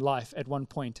ahead in life at one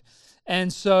point.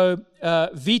 And so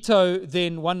Vito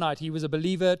then one night, he was a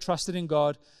believer, trusted in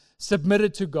God,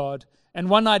 submitted to God, and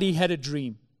one night he had a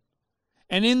dream.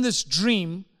 And in this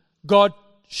dream, God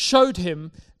showed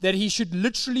him that he should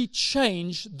literally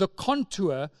change the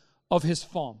contour of his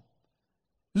farm.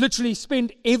 Literally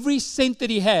spend every cent that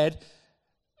he had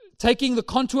taking the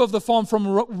contour of the farm from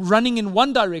running in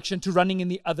one direction to running in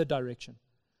the other direction.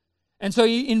 And so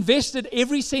he invested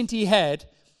every cent he had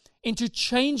into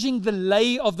changing the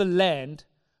lay of the land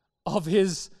of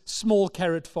his small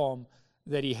carrot farm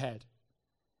that he had.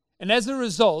 And as a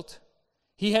result,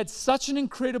 he had such an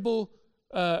incredible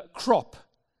crop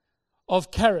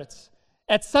of carrots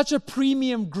at such a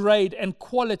premium grade and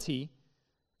quality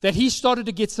that he started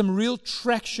to get some real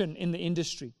traction in the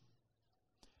industry.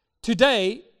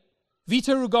 Today,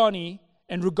 Vito Rugani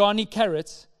and Rugani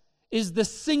Carrots is the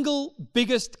single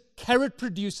biggest carrot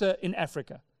producer in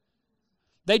Africa.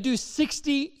 They do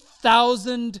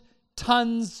 60,000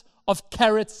 tons of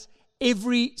carrots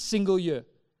every single year.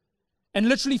 And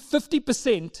literally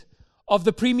 50% of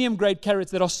the premium grade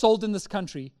carrots that are sold in this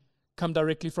country come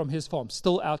directly from his farm,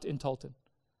 still out in Tolton.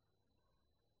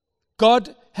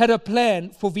 God had a plan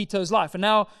for Vito's life. And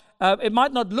now, it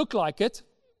might not look like it,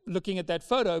 looking at that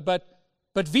photo, but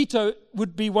Vito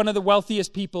would be one of the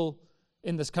wealthiest people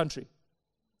in this country.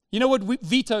 You know what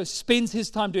Vito spends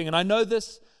his time doing? And I know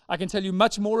this. I can tell you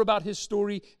much more about his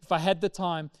story if I had the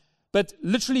time. But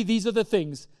literally, these are the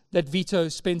things that Vito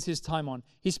spends his time on.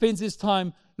 He spends his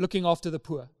time looking after the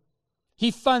poor. He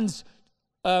funds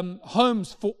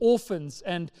homes for orphans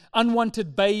and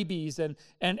unwanted babies, and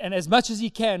as much as he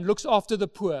can, looks after the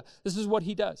poor. This is what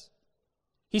he does.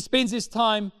 He spends his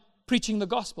time preaching the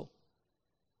gospel.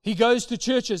 He goes to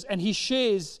churches and he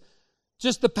shares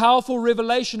just the powerful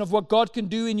revelation of what God can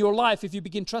do in your life if you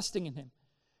begin trusting in him,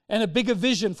 and a bigger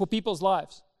vision for people's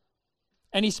lives.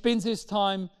 And he spends his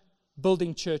time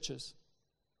building churches.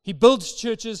 He builds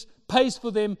churches, pays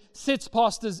for them, sets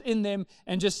pastors in them,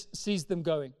 and just sees them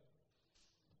going.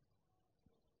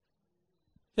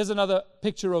 Here's another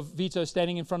picture of Vito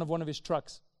standing in front of one of his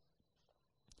trucks.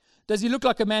 Does he look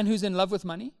like a man who's in love with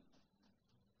money?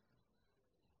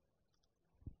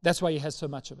 That's why he has so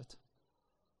much of it.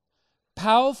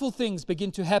 Powerful things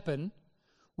begin to happen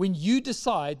when you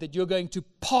decide that you're going to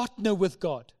partner with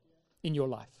God in your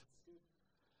life.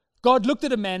 God looked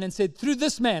at a man and said, through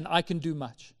this man, I can do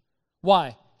much.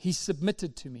 Why? He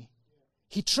submitted to me.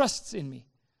 He trusts in me.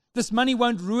 This money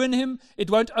won't ruin him. It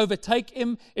won't overtake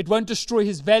him. It won't destroy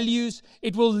his values.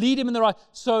 It will lead him in the right.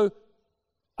 So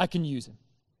I can use him.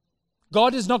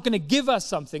 God is not going to give us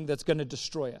something that's going to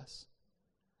destroy us.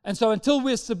 And so until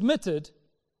we're submitted,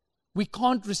 we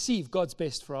can't receive God's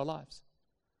best for our lives.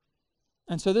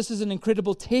 And so this is an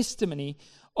incredible testimony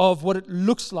of what it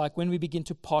looks like when we begin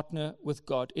to partner with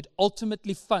God. It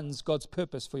ultimately funds God's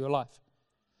purpose for your life.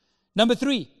 Number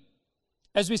 3,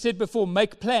 as we said before,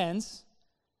 make plans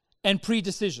and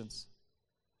pre-decisions.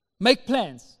 Make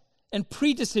plans and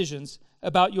pre-decisions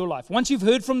about your life. Once you've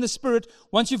heard from the Spirit,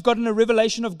 once you've gotten a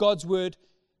revelation of God's word,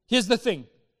 here's the thing.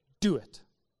 Do it.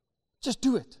 Just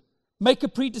do it. Make a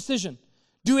pre-decision.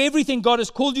 Do everything God has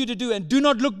called you to do and do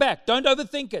not look back. Don't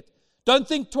overthink it. Don't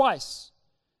think twice.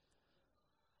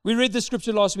 We read the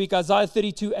scripture last week. Isaiah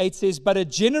 32:8 says, but a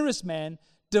generous man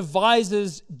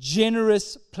devises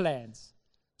generous plans.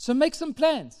 So make some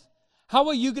plans. How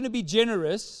are you going to be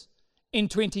generous in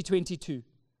 2022?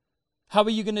 How are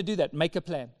you going to do that? Make a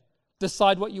plan.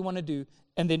 Decide what you want to do,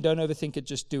 and then don't overthink it.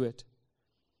 Just do it.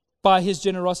 By his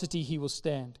generosity, he will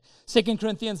stand. 2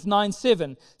 Corinthians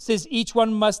 9:7 says, each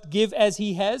one must give as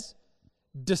he has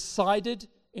decided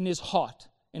in his heart.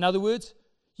 In other words,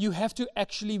 you have to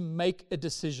actually make a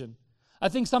decision. I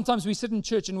think sometimes we sit in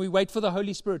church and we wait for the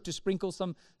Holy Spirit to sprinkle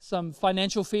some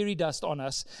financial fairy dust on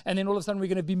us, and then all of a sudden we're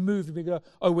going to be moved, and we go,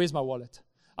 oh, where's my wallet?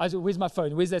 Where's my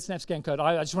phone? Where's that SnapScan code?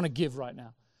 I just want to give right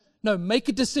now. No, make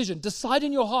a decision. Decide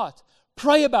in your heart.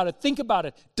 Pray about it. Think about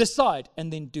it. Decide,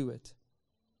 and then do it.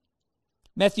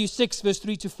 Matthew 6, verse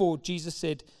 3-4, Jesus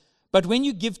said, but when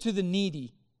you give to the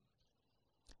needy,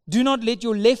 do not let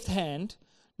your left hand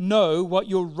know what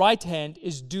your right hand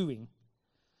is doing,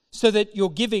 so that your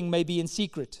giving may be in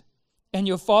secret, and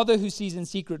your Father who sees in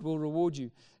secret will reward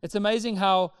you. It's amazing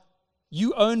how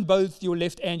you own both your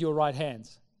left and your right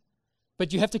hands,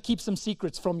 but you have to keep some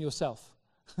secrets from yourself.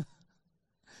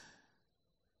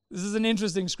 This is an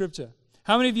interesting scripture.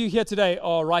 How many of you here today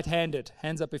are right-handed?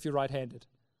 Hands up if you're right-handed.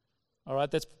 All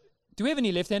right, do we have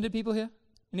any left-handed people here?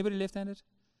 Anybody left-handed?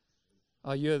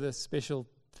 Oh, you're the special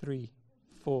 3,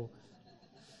 4.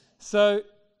 So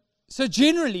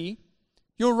generally,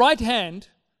 your right hand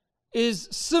is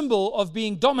symbol of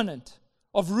being dominant,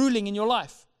 of ruling in your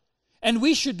life. And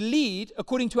we should lead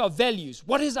according to our values.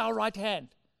 What is our right hand?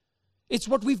 It's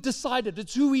what we've decided.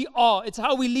 It's who we are. It's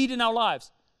how we lead in our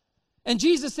lives. And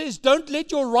Jesus says, don't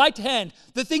let your right hand,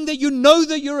 the thing that you know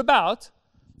that you're about,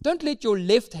 don't let your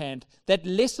left hand, that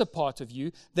lesser part of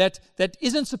you, that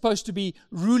isn't supposed to be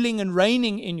ruling and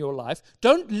reigning in your life,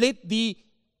 don't let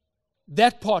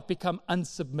that part become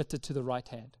unsubmitted to the right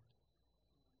hand.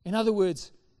 In other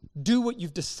words, do what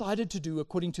you've decided to do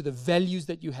according to the values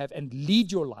that you have and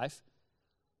lead your life.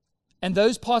 And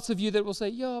those parts of you that will say,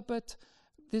 yeah, but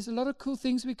there's a lot of cool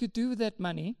things we could do with that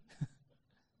money.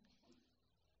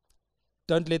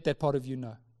 Don't let that part of you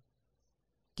know.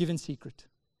 Give in secret.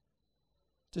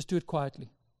 Just do it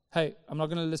quietly. Hey, I'm not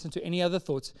going to listen to any other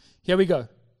thoughts. Here we go.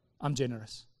 I'm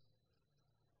generous.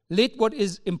 Let what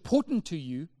is important to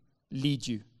you lead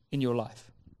you in your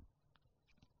life.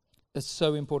 It's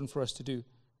so important for us to do.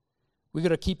 We've got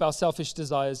to keep our selfish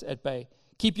desires at bay.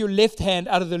 Keep your left hand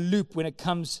out of the loop when it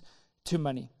comes to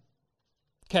money.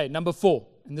 Okay, number 4,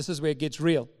 and this is where it gets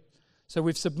real. So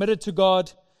we've submitted to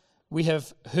God. We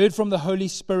have heard from the Holy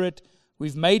Spirit.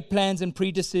 We've made plans and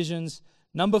pre-decisions.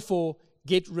 Number 4,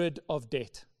 get rid of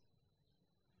debt.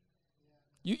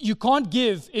 You can't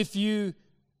give if you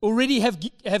already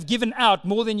have given out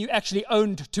more than you actually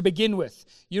owned to begin with.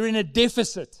 You're in a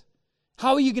deficit.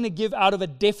 How are you going to give out of a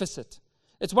deficit?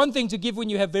 It's one thing to give when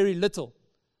you have very little.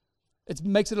 It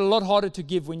makes it a lot harder to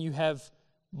give when you have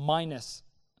minus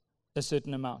a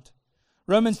certain amount.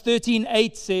 Romans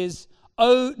 13:8 says,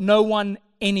 owe no one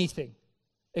anything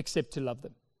except to love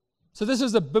them. So this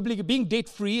is being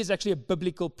debt-free is actually a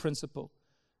biblical principle.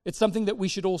 It's something that we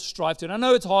should all strive to. And I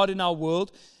know it's hard in our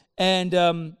world,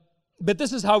 but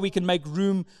this is how we can make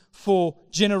room for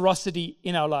generosity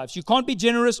in our lives. You can't be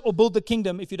generous or build the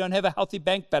kingdom if you don't have a healthy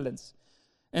bank balance.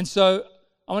 And so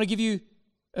I want to give you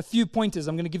a few pointers.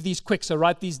 I'm going to give these quick, so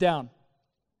write these down.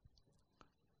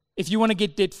 If you want to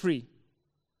get debt-free,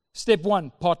 step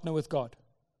 1, partner with God.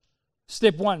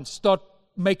 Step 1, start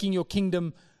making your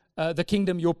kingdom, the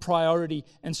kingdom your priority,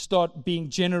 and start being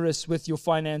generous with your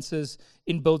finances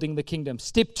in building the kingdom.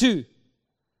 Step 2,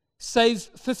 save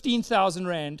 15,000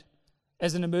 Rand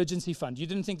as an emergency fund. You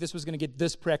didn't think this was going to get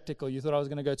this practical. You thought I was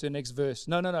going to go to the next verse.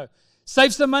 No.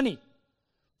 Save some money.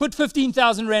 Put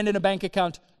 15,000 Rand in a bank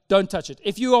account. Don't touch it.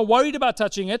 If you are worried about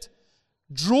touching it,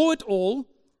 draw it all,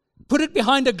 put it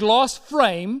behind a glass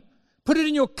frame, put it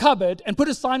in your cupboard, and put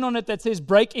a sign on it that says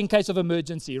break in case of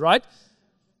emergency, right?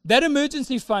 That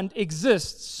emergency fund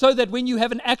exists so that when you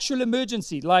have an actual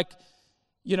emergency, like,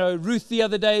 Ruth the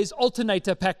other day's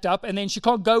alternator packed up and then she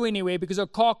can't go anywhere because her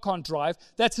car can't drive.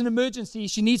 That's an emergency.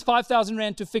 She needs 5,000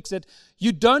 Rand to fix it.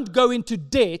 You don't go into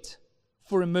debt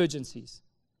for emergencies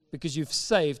because you've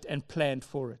saved and planned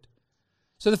for it.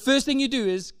 So the first thing you do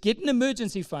is get an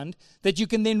emergency fund that you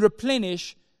can then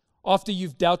replenish after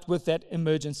you've dealt with that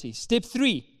emergency. Step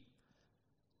 3,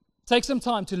 take some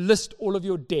time to list all of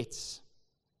your debts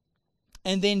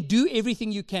and then do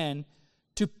everything you can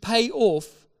to pay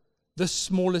off the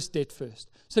smallest debt first.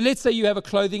 So let's say you have a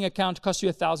clothing account, costs you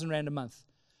 1,000 Rand a month.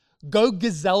 Go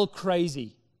gazelle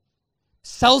crazy.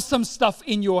 Sell some stuff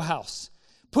in your house.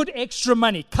 Put extra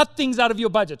money. Cut things out of your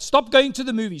budget. Stop going to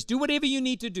the movies. Do whatever you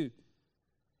need to do.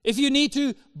 If you need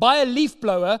to buy a leaf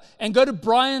blower and go to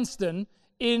Bryanston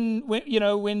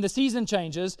when the season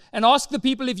changes and ask the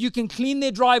people if you can clean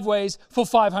their driveways for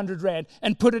 500 Rand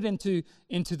and put it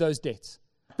into those debts.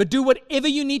 But do whatever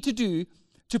you need to do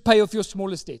to pay off your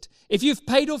smallest debt. If you've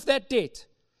paid off that debt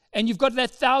and you've got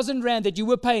that 1,000 Rand that you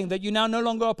were paying that you now no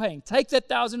longer are paying, take that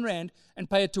 1,000 Rand and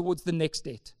pay it towards the next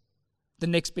debt, the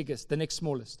next biggest, the next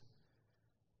smallest.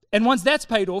 And once that's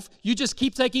paid off, you just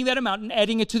keep taking that amount and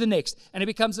adding it to the next. And it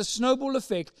becomes a snowball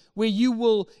effect where you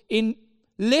will, in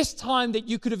less time that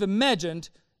you could have imagined,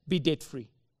 be debt-free.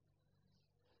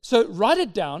 So write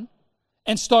it down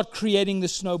and start creating the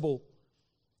snowball.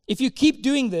 If you keep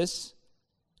doing this,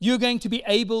 you're going to be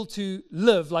able to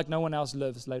live like no one else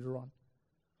lives later on.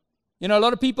 A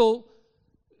lot of people,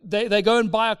 they go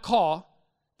and buy a car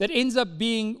that ends up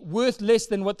being worth less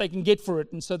than what they can get for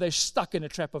it, and so they're stuck in a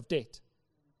trap of debt.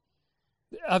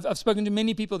 I've spoken to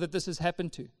many people that this has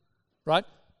happened to, right?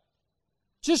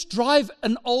 Just drive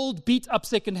an old, beat-up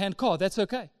second-hand car. That's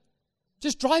okay.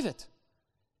 Just drive it.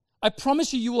 I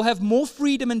promise you will have more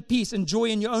freedom and peace and joy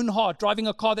in your own heart driving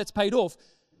a car that's paid off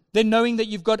than knowing that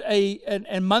you've got a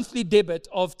monthly debit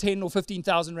of 10 or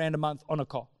 15,000 Rand a month on a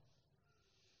car.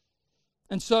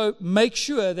 And so make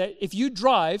sure that if you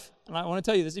drive, and I want to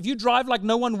tell you this, if you drive like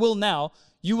no one will now,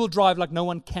 you will drive like no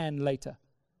one can later.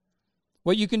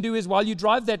 What you can do is while you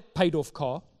drive that paid off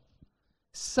car,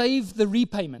 save the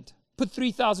repayment. Put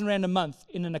 3,000 Rand a month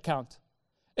in an account.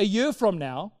 A year from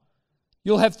now,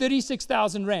 you'll have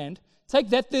 36,000 Rand.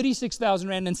 Take that 36,000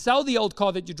 Rand and sell the old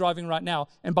car that you're driving right now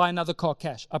and buy another car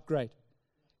cash, upgrade.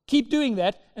 Keep doing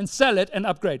that and sell it and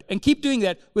upgrade. And keep doing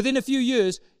that. Within a few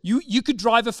years, you could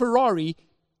drive a Ferrari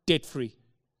debt-free.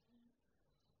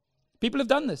 People have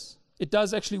done this. It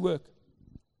does actually work.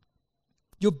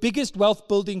 Your biggest wealth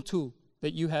building tool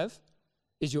that you have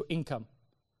is your income.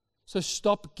 So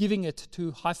stop giving it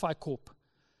to Hi-Fi Corp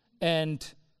and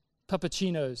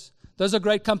Puppuccinos. Those are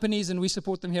great companies and we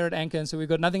support them here at Anchor, and so we've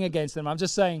got nothing against them. I'm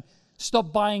just saying,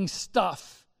 stop buying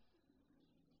stuff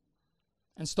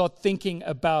and start thinking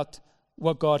about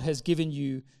what God has given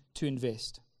you to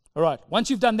invest. All right, once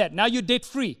you've done that, now you're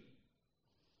debt-free.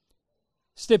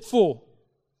 Step 4,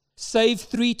 save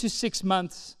 3 to 6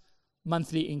 months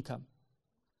monthly income.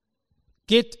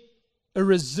 Get a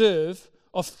reserve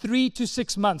of 3 to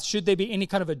 6 months, should there be any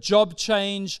kind of a job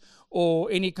change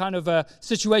or any kind of a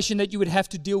situation that you would have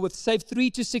to deal with. Save 3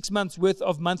 to 6 months worth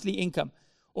of monthly income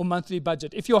or monthly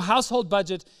budget. If your household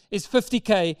budget is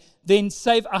 50K, then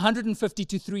save 150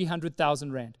 to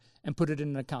 300,000 Rand and put it in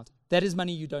an account. That is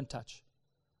money you don't touch.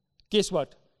 Guess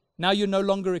what? Now you're no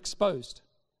longer exposed.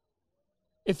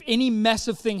 If any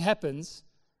massive thing happens,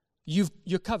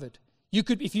 you're covered. You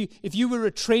could, if you were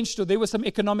retrenched or there was some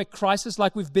economic crisis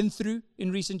like we've been through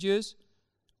in recent years,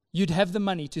 you'd have the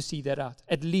money to see that out,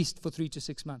 at least for 3 to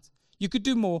 6 months. You could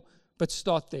do more, but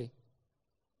start there.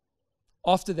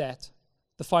 After that,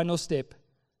 the final step,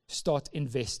 start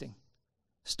investing.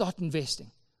 Start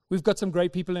investing. We've got some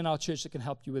great people in our church that can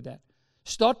help you with that.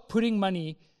 Start putting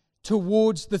money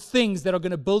towards the things that are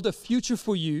going to build a future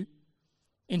for you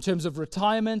in terms of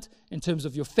retirement, in terms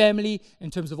of your family, in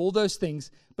terms of all those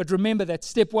things. But remember that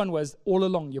step 1 was all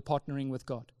along you're partnering with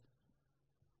God.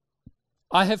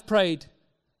 I have prayed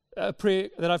a prayer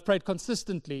that I've prayed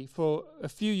consistently for a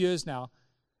few years now,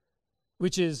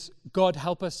 which is, God,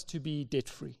 help us to be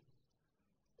debt-free.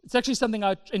 It's actually something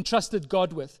I entrusted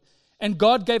God with. And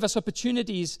God gave us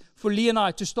opportunities for Lee and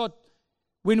I to start,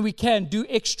 when we can, do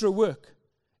extra work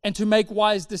and to make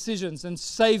wise decisions and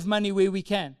save money where we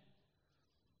can.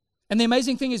 And the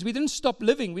amazing thing is we didn't stop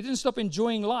living, we didn't stop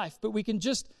enjoying life, but we can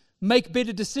just make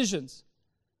better decisions.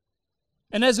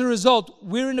 And as a result,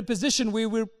 we're in a position where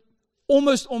we're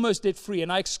almost debt-free.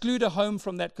 And I exclude a home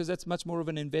from that because that's much more of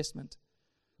an investment.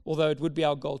 Although it would be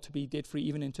our goal to be debt-free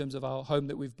even in terms of our home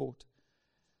that we've bought.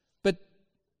 But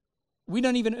we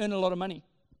don't even earn a lot of money.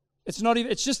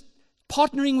 It's just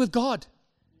partnering with God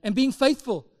and being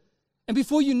faithful. And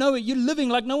before you know it, you're living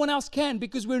like no one else can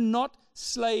because we're not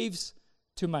slaves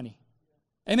to money.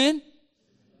 Amen?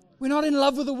 We're not in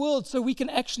love with the world, so we can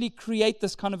actually create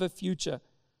this kind of a future.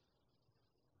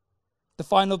 The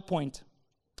final point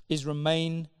is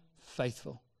remain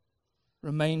faithful.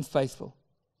 Remain faithful.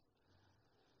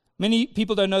 Many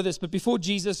people don't know this, but before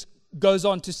Jesus goes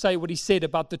on to say what he said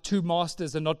about the two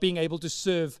masters and not being able to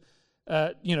serve,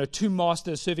 two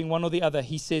masters serving one or the other,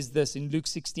 he says this in Luke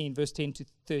 16, verse 10 to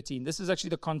 13. This is actually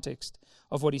the context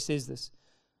of what he says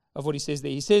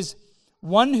there. He says,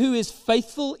 one who is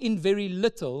faithful in very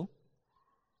little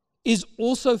is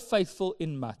also faithful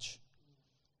in much.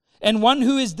 And one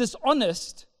who is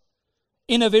dishonest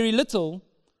in a very little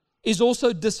is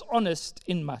also dishonest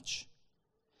in much.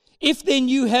 If then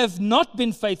you have not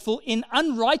been faithful in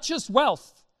unrighteous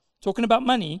wealth, talking about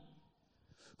money,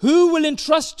 who will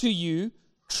entrust to you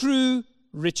true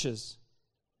riches?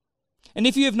 And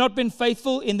if you have not been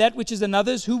faithful in that which is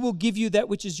another's, who will give you that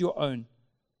which is your own?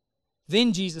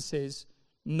 Then Jesus says,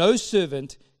 no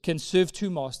servant can serve two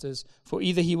masters, for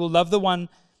either he will love the one,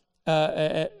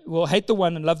 will hate the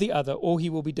one and love the other, or he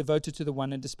will be devoted to the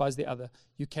one and despise the other.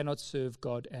 You cannot serve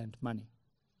God and money.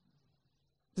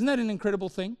 Isn't that an incredible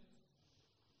thing?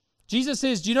 Jesus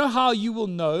says, do you know how you will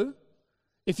know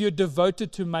if you're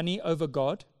devoted to money over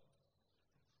God?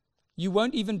 You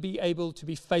won't even be able to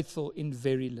be faithful in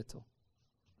very little.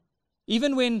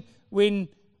 Even when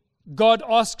God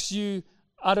asks you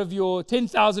out of your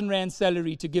 10,000 rand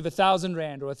salary to give 1,000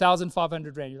 rand or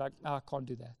 1,500 rand, you're like, I can't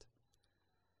do that.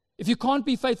 If you can't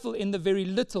be faithful in the very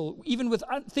little, even with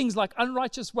things like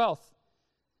unrighteous wealth,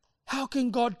 how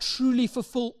can God truly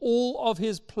fulfill all of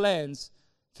his plans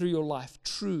through your life?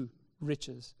 True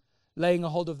riches, laying a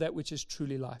hold of that which is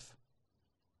truly life.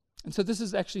 And so this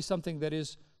is actually something that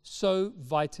is so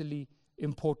vitally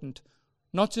important,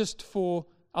 not just for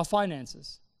our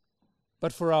finances,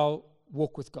 but for our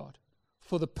walk with God,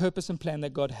 for the purpose and plan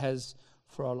that God has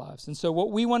for our lives. And so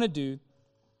what we want to do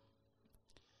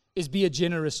is be a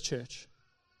generous church,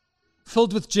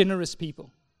 filled with generous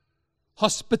people,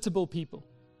 hospitable people,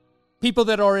 people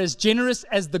that are as generous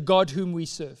as the God whom we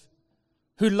serve,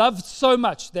 who loved so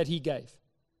much that he gave.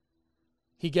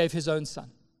 He gave his own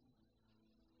son.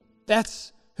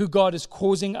 That's who God is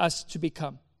causing us to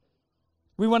become.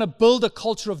 We want to build a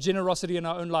culture of generosity in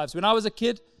our own lives. When I was a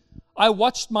kid, I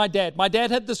watched my dad. My dad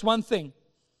had this one thing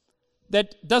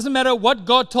that doesn't matter what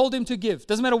God told him to give,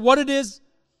 doesn't matter what it is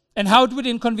and how it would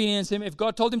inconvenience him. If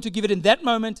God told him to give it in that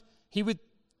moment, he would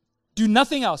do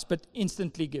nothing else but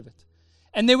instantly give it.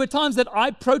 And there were times that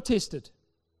I protested.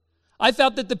 I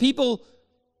felt that the people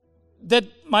that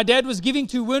my dad was giving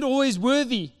to weren't always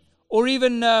worthy or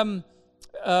even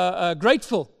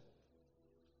grateful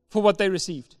for what they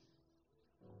received.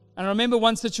 And I remember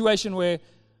one situation where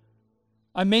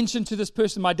I mentioned to this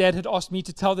person, my dad had asked me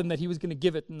to tell them that he was going to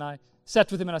give it. And I sat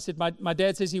with him and I said, my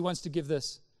dad says he wants to give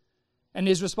this. And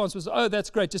his response was, oh, that's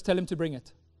great. Just tell him to bring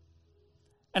it.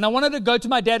 And I wanted to go to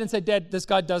my dad and say, Dad, this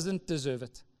guy doesn't deserve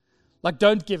it. Like,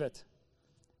 don't give it.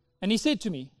 And he said to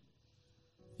me,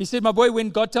 he said, my boy, when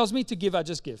God tells me to give, I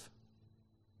just give.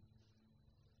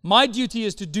 My duty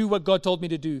is to do what God told me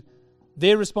to do.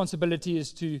 Their responsibility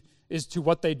is to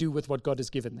what they do with what God has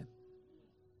given them.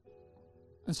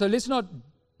 And so let's not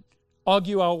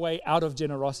argue our way out of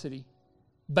generosity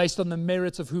based on the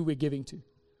merits of who we're giving to.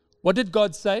 What did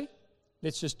God say?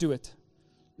 Let's just do it.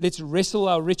 Let's wrestle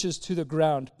our riches to the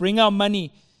ground. Bring our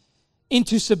money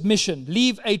into submission.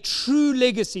 Leave a true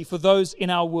legacy for those in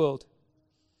our world.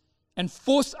 And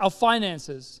force our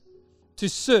finances to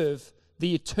serve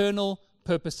the eternal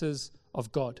purposes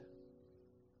of God.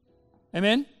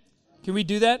 Amen? Can we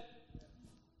do that?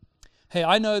 Hey,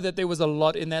 I know that there was a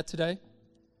lot in that today.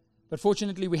 But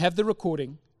fortunately, we have the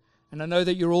recording. And I know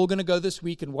that you're all going to go this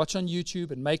week and watch on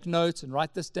YouTube and make notes and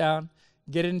write this down.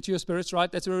 Get it into your spirits,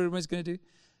 right? That's what everyone's going to do.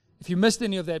 If you missed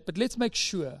any of that, but let's make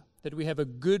sure that we have a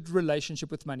good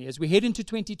relationship with money. As we head into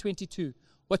 2022,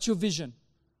 what's your vision?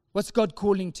 What's God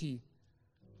calling to you?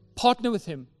 Partner with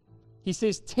him. He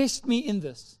says, test me in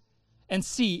this and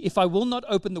see if I will not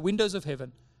open the windows of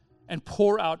heaven and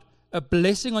pour out a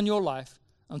blessing on your life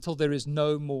until there is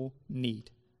no more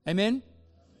need. Amen?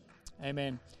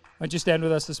 Amen. Won't you stand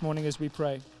with us this morning as we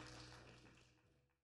pray?